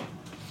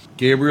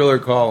 Gabriel or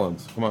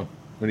Collins? Come on.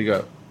 What do you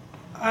got?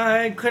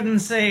 I couldn't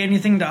say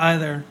anything to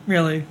either,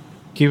 really.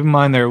 Keep in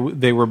mind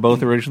they were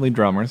both originally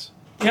drummers.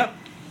 Yep,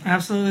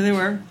 absolutely they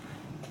were.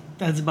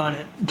 That's about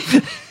it.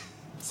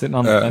 Sitting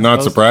on the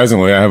not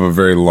surprisingly, I have a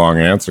very long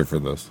answer for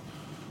this.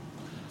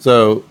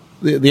 So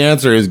the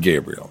answer is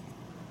Gabriel.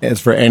 It's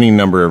for any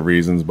number of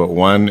reasons, but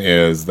one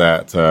is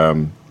that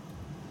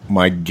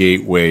my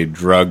gateway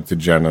drug to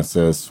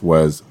Genesis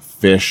was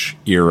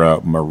Fish-era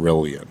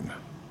Marillion.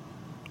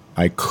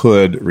 I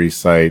could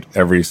recite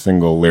every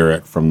single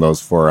lyric from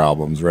those 4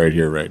 albums right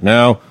here, right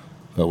now,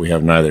 but we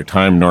have neither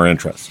time nor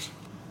interest.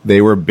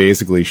 They were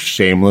basically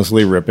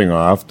shamelessly ripping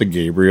off the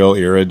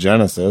Gabriel-era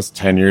Genesis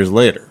 10 years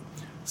later.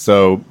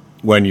 So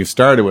when you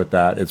started with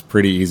that, it's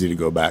pretty easy to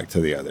go back to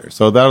the other.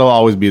 So that'll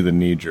always be the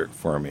knee-jerk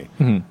for me.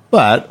 Mm-hmm.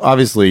 But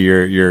obviously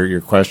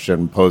your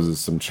question poses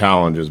some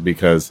challenges,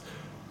 because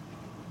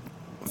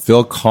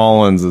Phil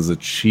Collins'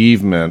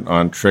 achievement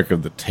on Trick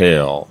of the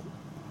Tail,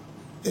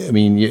 I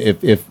mean,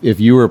 if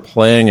you were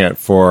playing it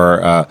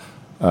for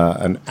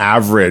an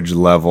average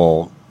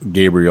level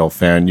Gabriel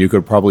fan, you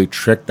could probably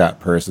trick that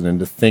person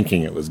into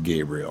thinking it was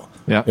Gabriel.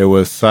 Yeah. It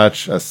was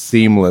such a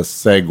seamless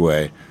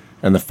segue.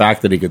 And the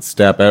fact that he could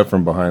step out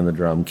from behind the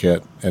drum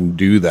kit and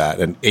do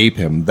that and ape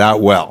him that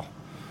well,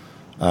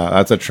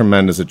 that's a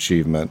tremendous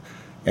achievement.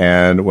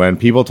 And when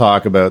people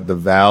talk about the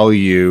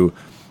value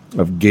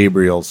of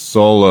Gabriel's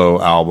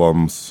solo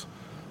albums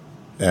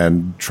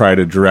and try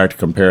to direct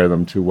compare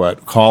them to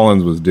what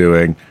Collins was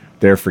doing,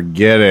 they're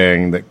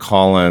forgetting that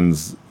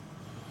Collins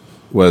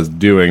was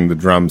doing the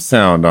drum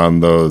sound on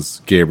those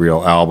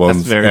Gabriel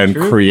albums and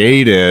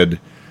created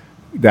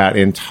that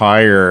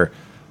entire,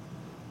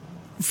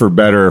 for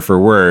better or for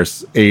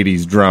worse,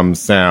 80s drum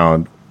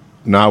sound,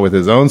 not with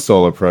his own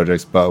solo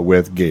projects, but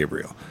with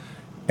Gabriel.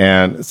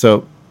 And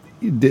so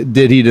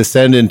did he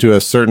descend into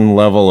a certain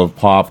level of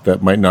pop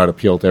that might not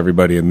appeal to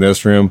everybody in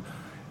this room?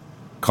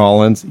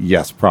 Collins?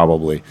 Yes,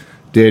 probably.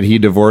 Did he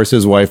divorce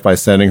his wife by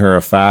sending her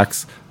a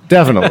fax?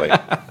 Definitely.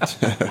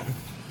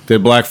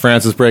 Did Black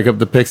Francis break up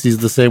the Pixies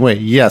the same way?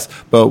 Yes,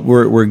 but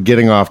we're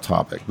getting off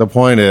topic. The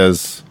point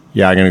is,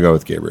 I'm going to go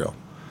with Gabriel.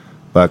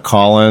 But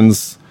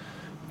Collins,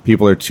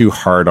 people are too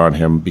hard on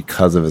him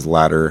because of his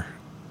latter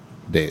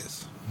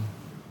days.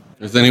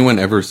 Has anyone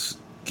ever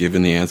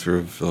given the answer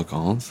of Phil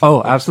Collins?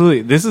 Oh,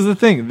 absolutely. This is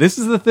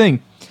the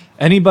thing.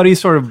 Anybody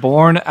sort of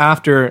born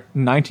after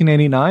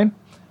 1989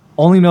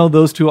 only know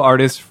those 2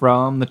 artists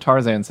from the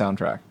Tarzan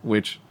soundtrack,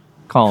 which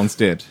Collins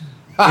did.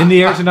 In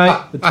the Air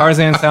Tonight, the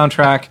Tarzan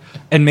soundtrack,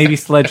 and maybe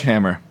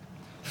Sledgehammer.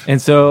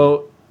 And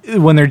so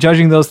when they're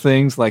judging those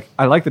things, like,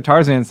 I like the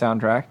Tarzan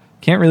soundtrack,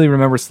 can't really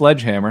remember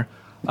Sledgehammer.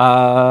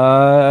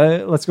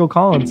 Let's go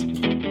Collins.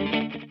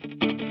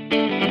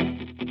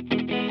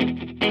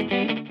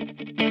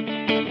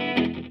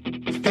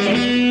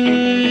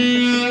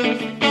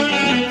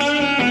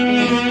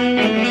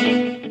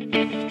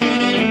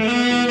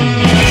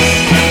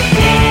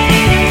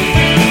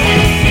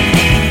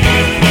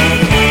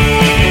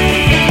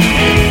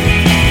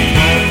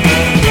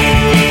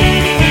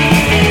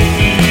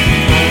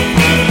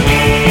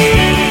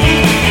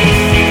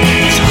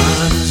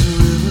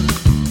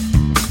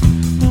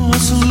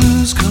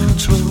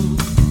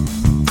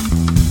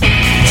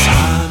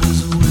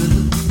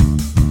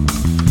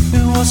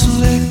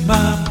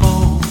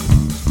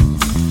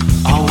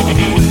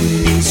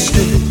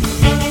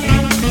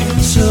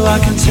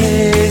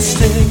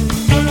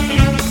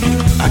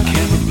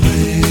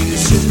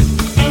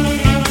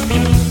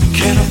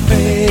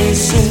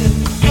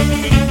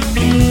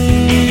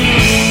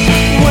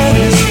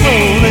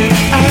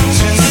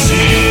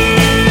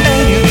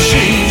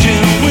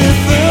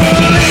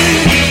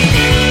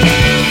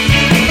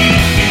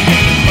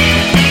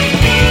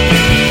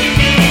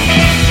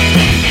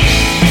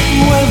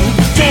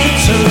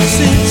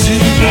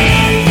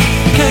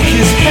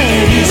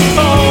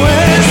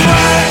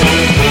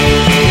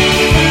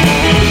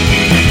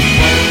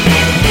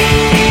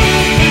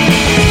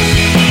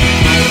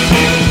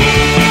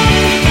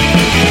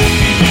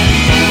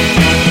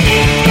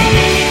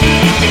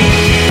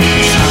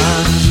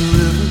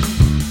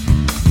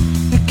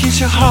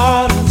 your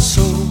heart and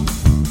soul.